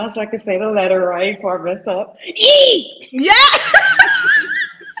calm down so I can say the letter right before I mess up. E! Yeah.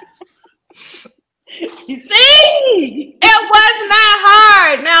 You See? It was not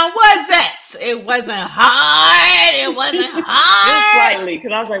hard. Now, was it? It wasn't hard. It wasn't Just hard. slightly,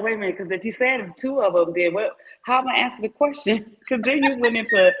 because I was like, wait a minute, because if you said two of them, then what? How am I answer the question? Because then you went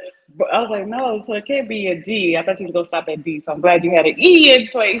into, I was like, no, so it can't be a D. I thought you was gonna stop at D, so I'm glad you had an E in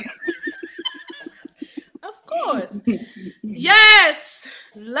place. Of course. Yes.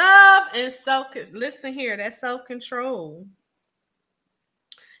 Love and listen here, that self-control.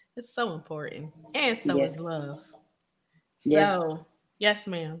 It's so important. And so is Yes, love. yes. So, yes,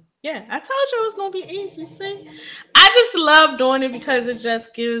 ma'am. Yeah, I told you it was going to be easy. See, I just love doing it because it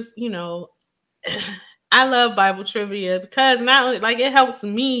just gives, I love Bible trivia because not only like it helps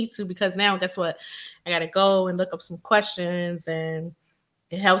me too, because now guess what? I got to go and look up some questions and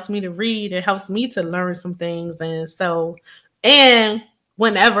It helps me to read. It helps me to learn some things. And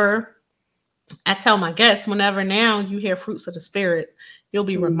whenever I tell my guests, whenever now you hear Fruits of the Spirit, you'll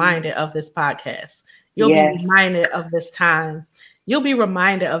be reminded of this podcast. You'll be reminded of this time. You'll be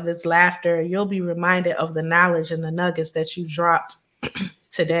reminded of this laughter. You'll be reminded of the knowledge and the nuggets that you dropped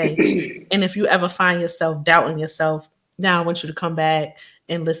today. And if you ever find yourself doubting yourself, now I want you to come back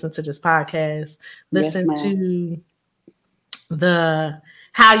and listen to this podcast. Listen to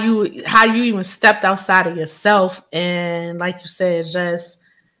how you even stepped outside of yourself, and like you said, just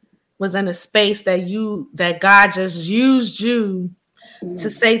was in a space that God just used you to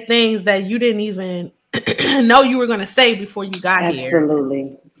say things that you didn't even know you were going to say before you got here.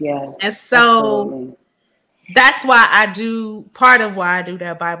 Absolutely. Yeah. And so that's why part of why I do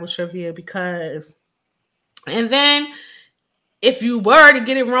that Bible trivia, because, and then if you were to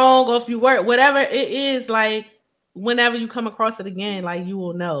get it wrong, or if you were, whatever it is, like, whenever you come across it again, like, you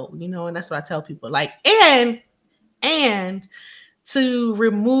will know, and that's what I tell people, like, and to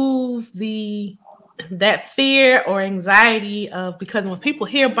remove that fear or anxiety of, because when people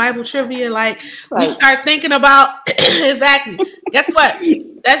hear Bible trivia, like, we start thinking about exactly, guess what?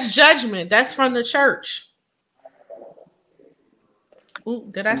 That's judgment. That's from the church. Ooh,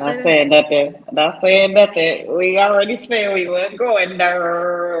 did I say that? Not saying nothing. We already said we weren't going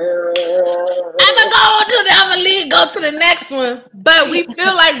there. I'm gonna go to the next one. But we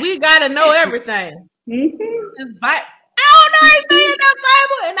feel like we gotta know everything. This Bible, I don't know anything in the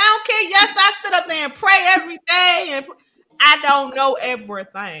Bible, and I don't care. Yes, I sit up there and pray every day, and I don't know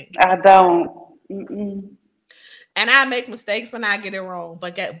everything. I don't. Mm-mm. And I make mistakes and I get it wrong.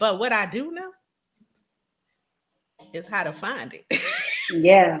 But what I do know is how to find it.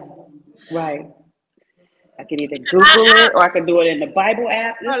 Yeah, right. I can either Google it, or I can do it in the Bible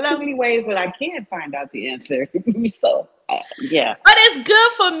app. There's too many ways that I can find out the answer. So, yeah. But it's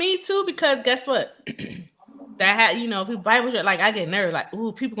good for me too, because guess what? Bible, like, I get nervous, like,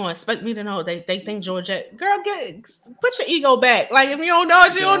 ooh, people gonna expect me to know. They think Georgette, girl, put your ego back. Like, if you don't know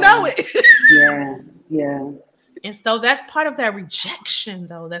it, you don't know it. Yeah. And so that's part of that rejection,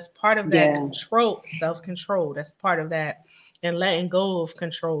 though. That's part of that control, self-control. That's part of that, and letting go of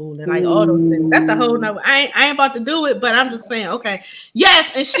control, and like all those things. That's a whole nother. I ain't about to do it, but I'm just saying, okay,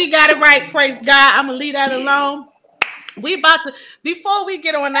 yes, and she got it right. Praise God. I'm gonna leave that alone. We about to, before we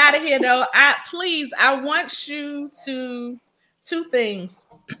get on out of here, though, I want you to, two things.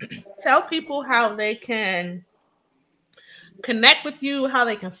 Tell people how they can connect with you, how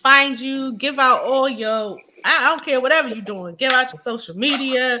they can find you, give out all your, I don't care, whatever you're doing, give out your social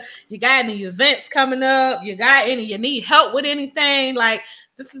media. You got any events coming up? You need help with anything? Like,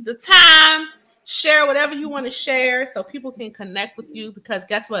 this is the time. Share whatever you want to share so people can connect with you, because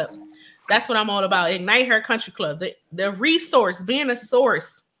guess what? That's what I'm all about. Ignite Her Country Club, the resource, being a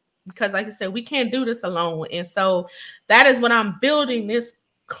source, because like I said, we can't do this alone. And so that is what I'm building this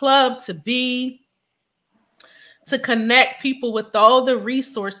club to be, to connect people with all the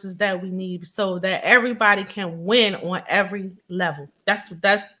resources that we need so that everybody can win on every level.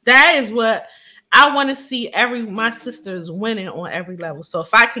 That is what I want to see, my sisters winning on every level. So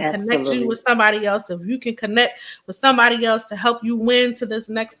if I can connect you with somebody else, if you can connect with somebody else to help you win to this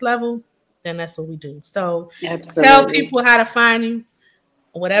next level, then that's what we do. So tell people how to find you,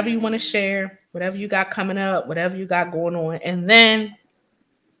 whatever you want to share, whatever you got coming up, whatever you got going on. And then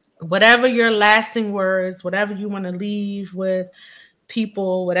whatever your lasting words, whatever you want to leave with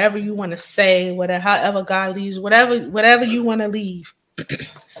people, whatever you want to say, however God leads, whatever you want to leave.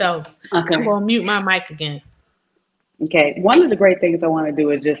 So I'm going to mute my mic again. Okay. One of the great things I want to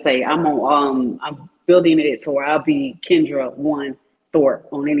do is just say I'm building it so I'll be Kendra One Thorpe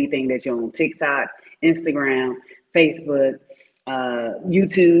on anything that you're on: TikTok, Instagram, Facebook,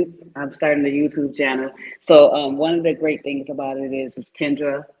 YouTube. I'm starting a YouTube channel. So one of the great things about it is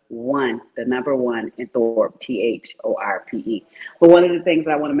Kendra One, the number one, and Thorpe, Thorpe. But one of the things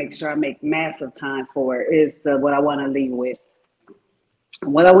I want to make sure I make massive time for is what I want to leave with.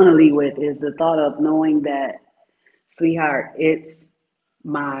 What I want to leave with is the thought of knowing that, sweetheart, it's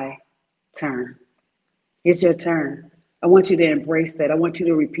my turn. It's your turn. I want you to embrace that. I want you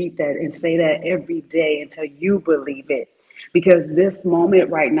to repeat that and say that every day until you believe it. Because this moment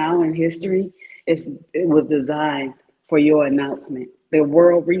right now in history, it was designed for your announcement. The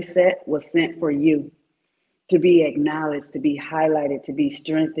world reset was sent for you to be acknowledged, to be highlighted, to be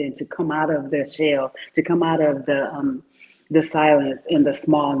strengthened, to come out of the shell, to come out of the silence and the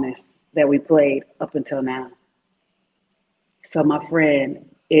smallness that we played up until now. So, my friend,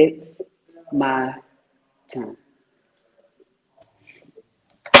 it's my turn.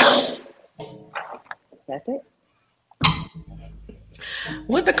 That's it.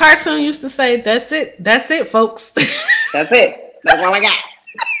 What the cartoon used to say, that's it, folks. That's it. That's all I got.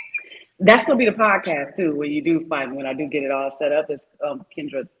 That's gonna be the podcast too. When you do find, when I do get it all set up, it's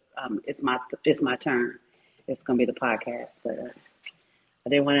Kendra. It's my turn. It's gonna be the podcast, but I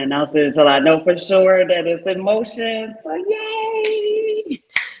didn't want to announce it until I know for sure that it's in motion. So yay!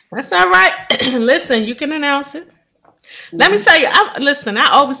 That's all right. Listen, you can announce it. Let me tell you. I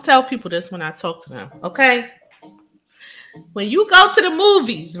always tell people this when I talk to them. Okay, when you go to the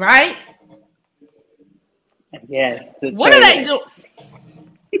movies, right? Yes. What do they do?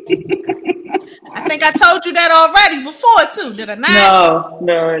 I think I told you that already before too. Did I not?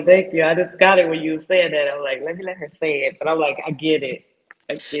 No, thank you. I just got it when you said that. I'm like, let her say it. But I'm like, I get it.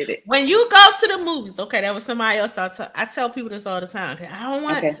 When you go to the movies, okay, that was somebody else. I tell people this all the time. Okay, I don't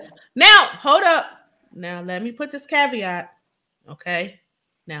want. Okay. Now, hold up. Now, let me put this caveat. Okay.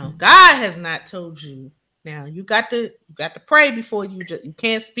 Now, God has not told you. Now, you got to pray before you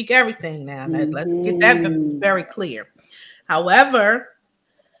can't speak everything. Now, let's get that very clear. However,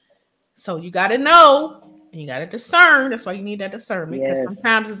 so you got to know and you got to discern. That's why you need that discernment, because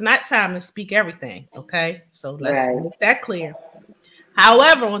sometimes it's not time to speak everything. Okay, so let's make that clear.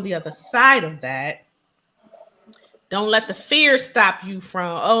 However, on the other side of that, don't let the fear stop you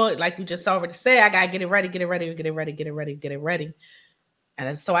from, like we just already said, I got to get it ready.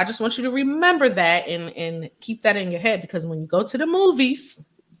 And so I just want you to remember that and keep that in your head, because when you go to the movies,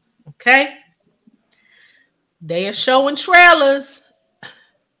 okay, they are showing trailers,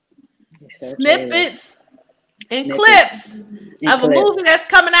 snippets and clips of a movie that's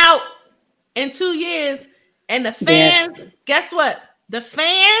coming out in 2 years. And the fans, guess what? The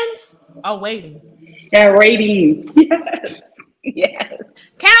fans are waiting. They're waiting. Yes.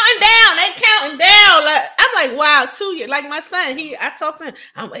 Counting down. They counting down. Like, I'm like, wow, 2 years. Like my son, I talked to him.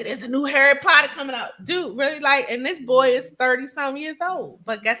 I'm like, there's a new Harry Potter coming out. Dude, really and this boy is 30-some years old.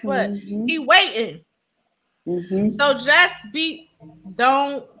 But guess what? He waiting. So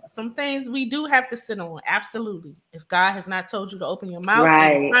some things we do have to sit on. Absolutely. If God has not told you to open your mouth,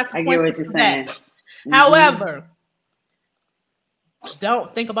 right. I get what you're saying. However,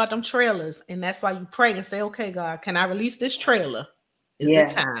 don't think about them trailers. And that's why you pray and say, okay, God, can I release this trailer? Is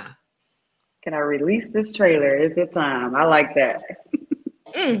it time? Can I release this trailer? Is it time? I like that.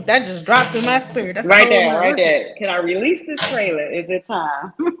 That just dropped in my spirit. That's right there. Can I release this trailer? Is it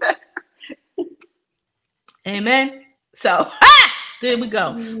time? Amen. So, there we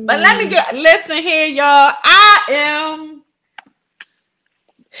go. But listen here, y'all. I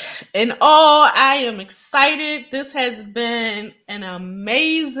am excited. This has been an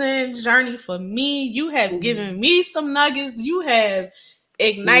amazing journey for me. You have given me some nuggets. You have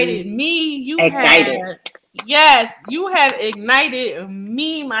ignited me. You have ignited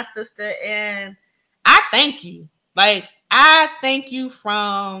me, my sister. And I thank you. Like, I thank you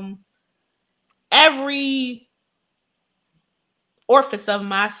from every orifice of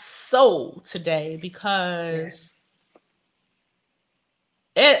my soul today, because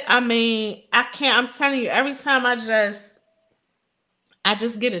I'm telling you, every time I just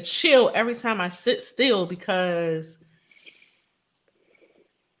get a chill every time I sit still, because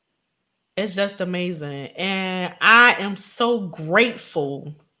it's just amazing. And I am so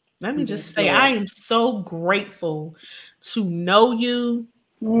grateful. Let me just say, I am so grateful to know you,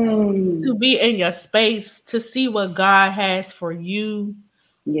 to be in your space, to see what God has for you.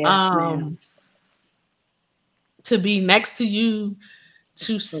 Yes, ma'am. To be next to you,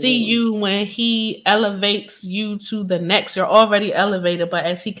 to see you when he elevates you to the next. You're already elevated, but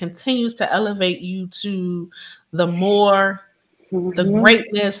as he continues to elevate you to the more, the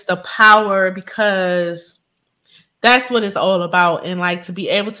greatness, the power, because that's what it's all about. And like, to be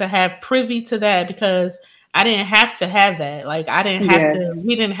able to have privy to that, because I didn't have to have that. Like, I didn't have to,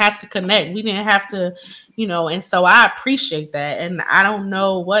 we didn't have to connect. We didn't have to, and so I appreciate that. And I don't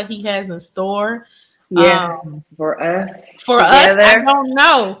know what he has in store. For us, I don't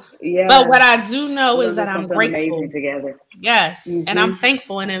know. But what I do know is that I'm grateful. Amazing together. Yes. And I'm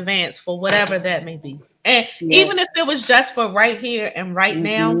thankful in advance for whatever that may be. And even if it was just for right here and right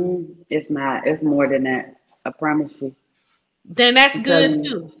now. It's not. It's more than that. I promise you. Then that's good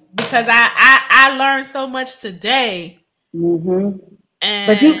too. Because I learned so much today. And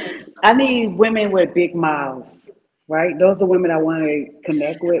but I need women with big mouths. Right? Those are women I want to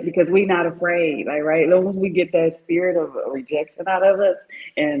connect with, because we're not afraid. Like, right? As long as we get that spirit of rejection out of us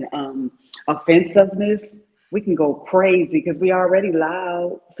and offensiveness, we can go crazy, because we already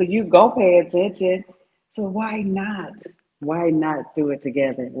loud. So you go pay attention. So why not? Why not do it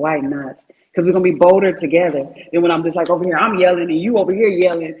together? Why not? Because we're going to be bolder together than when I'm just like over here, I'm yelling and you over here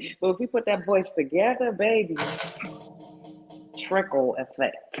yelling. But if we put that voice together, baby, trickle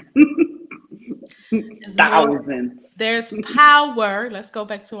effect. It's Thousands. There's power. Let's go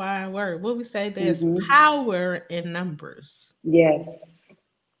back to our word. What we say? There's power in numbers. Yes.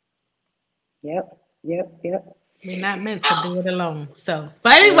 Yep. We're not meant to do it alone. So,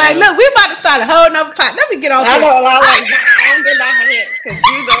 but anyway, look, we about to start a whole nother class. Let me get on. I know. I'm getting off of here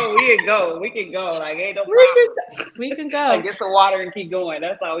because we can go. Like ain't no problem. We can go. Like get some water and keep going.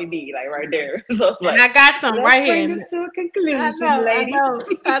 That's all we need. Like right there. So it's like, and I got some right here. Bring this to a conclusion, lady.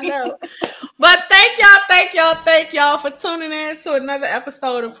 I know. But thank y'all for tuning in to another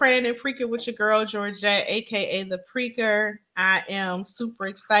episode of Praying and Preaching with your girl Georgette, aka the Preacher. I am super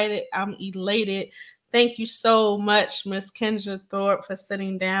excited. I'm elated. Thank you so much, Miss Kendra Thorpe, for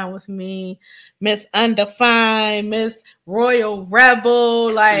sitting down with me. Miss Undefined, Miss Royal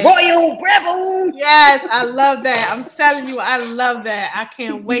Rebel. Royal Rebel! Yes, I love that. I'm telling you, I love that. I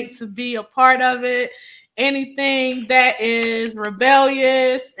can't wait to be a part of it. Anything that is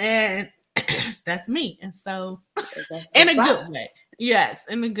rebellious, and that's me. And so, in a good way. Yes,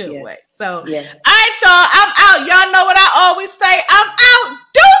 in a good way. So, all right, y'all, I'm out. Y'all know what I always say. I'm out.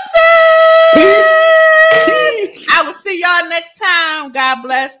 Deuces! Peace. I will see y'all next time. God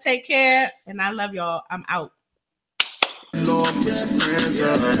bless. Take care. And I love y'all. I'm out. Lord, put your prayers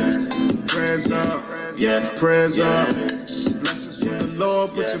up. Prayers up. Yeah, prayers up. Blessings from the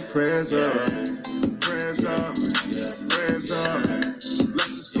Lord, put your prayers up. Prayers up. Yeah, prayers up.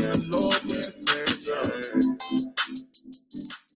 Blessings from the Lord, put your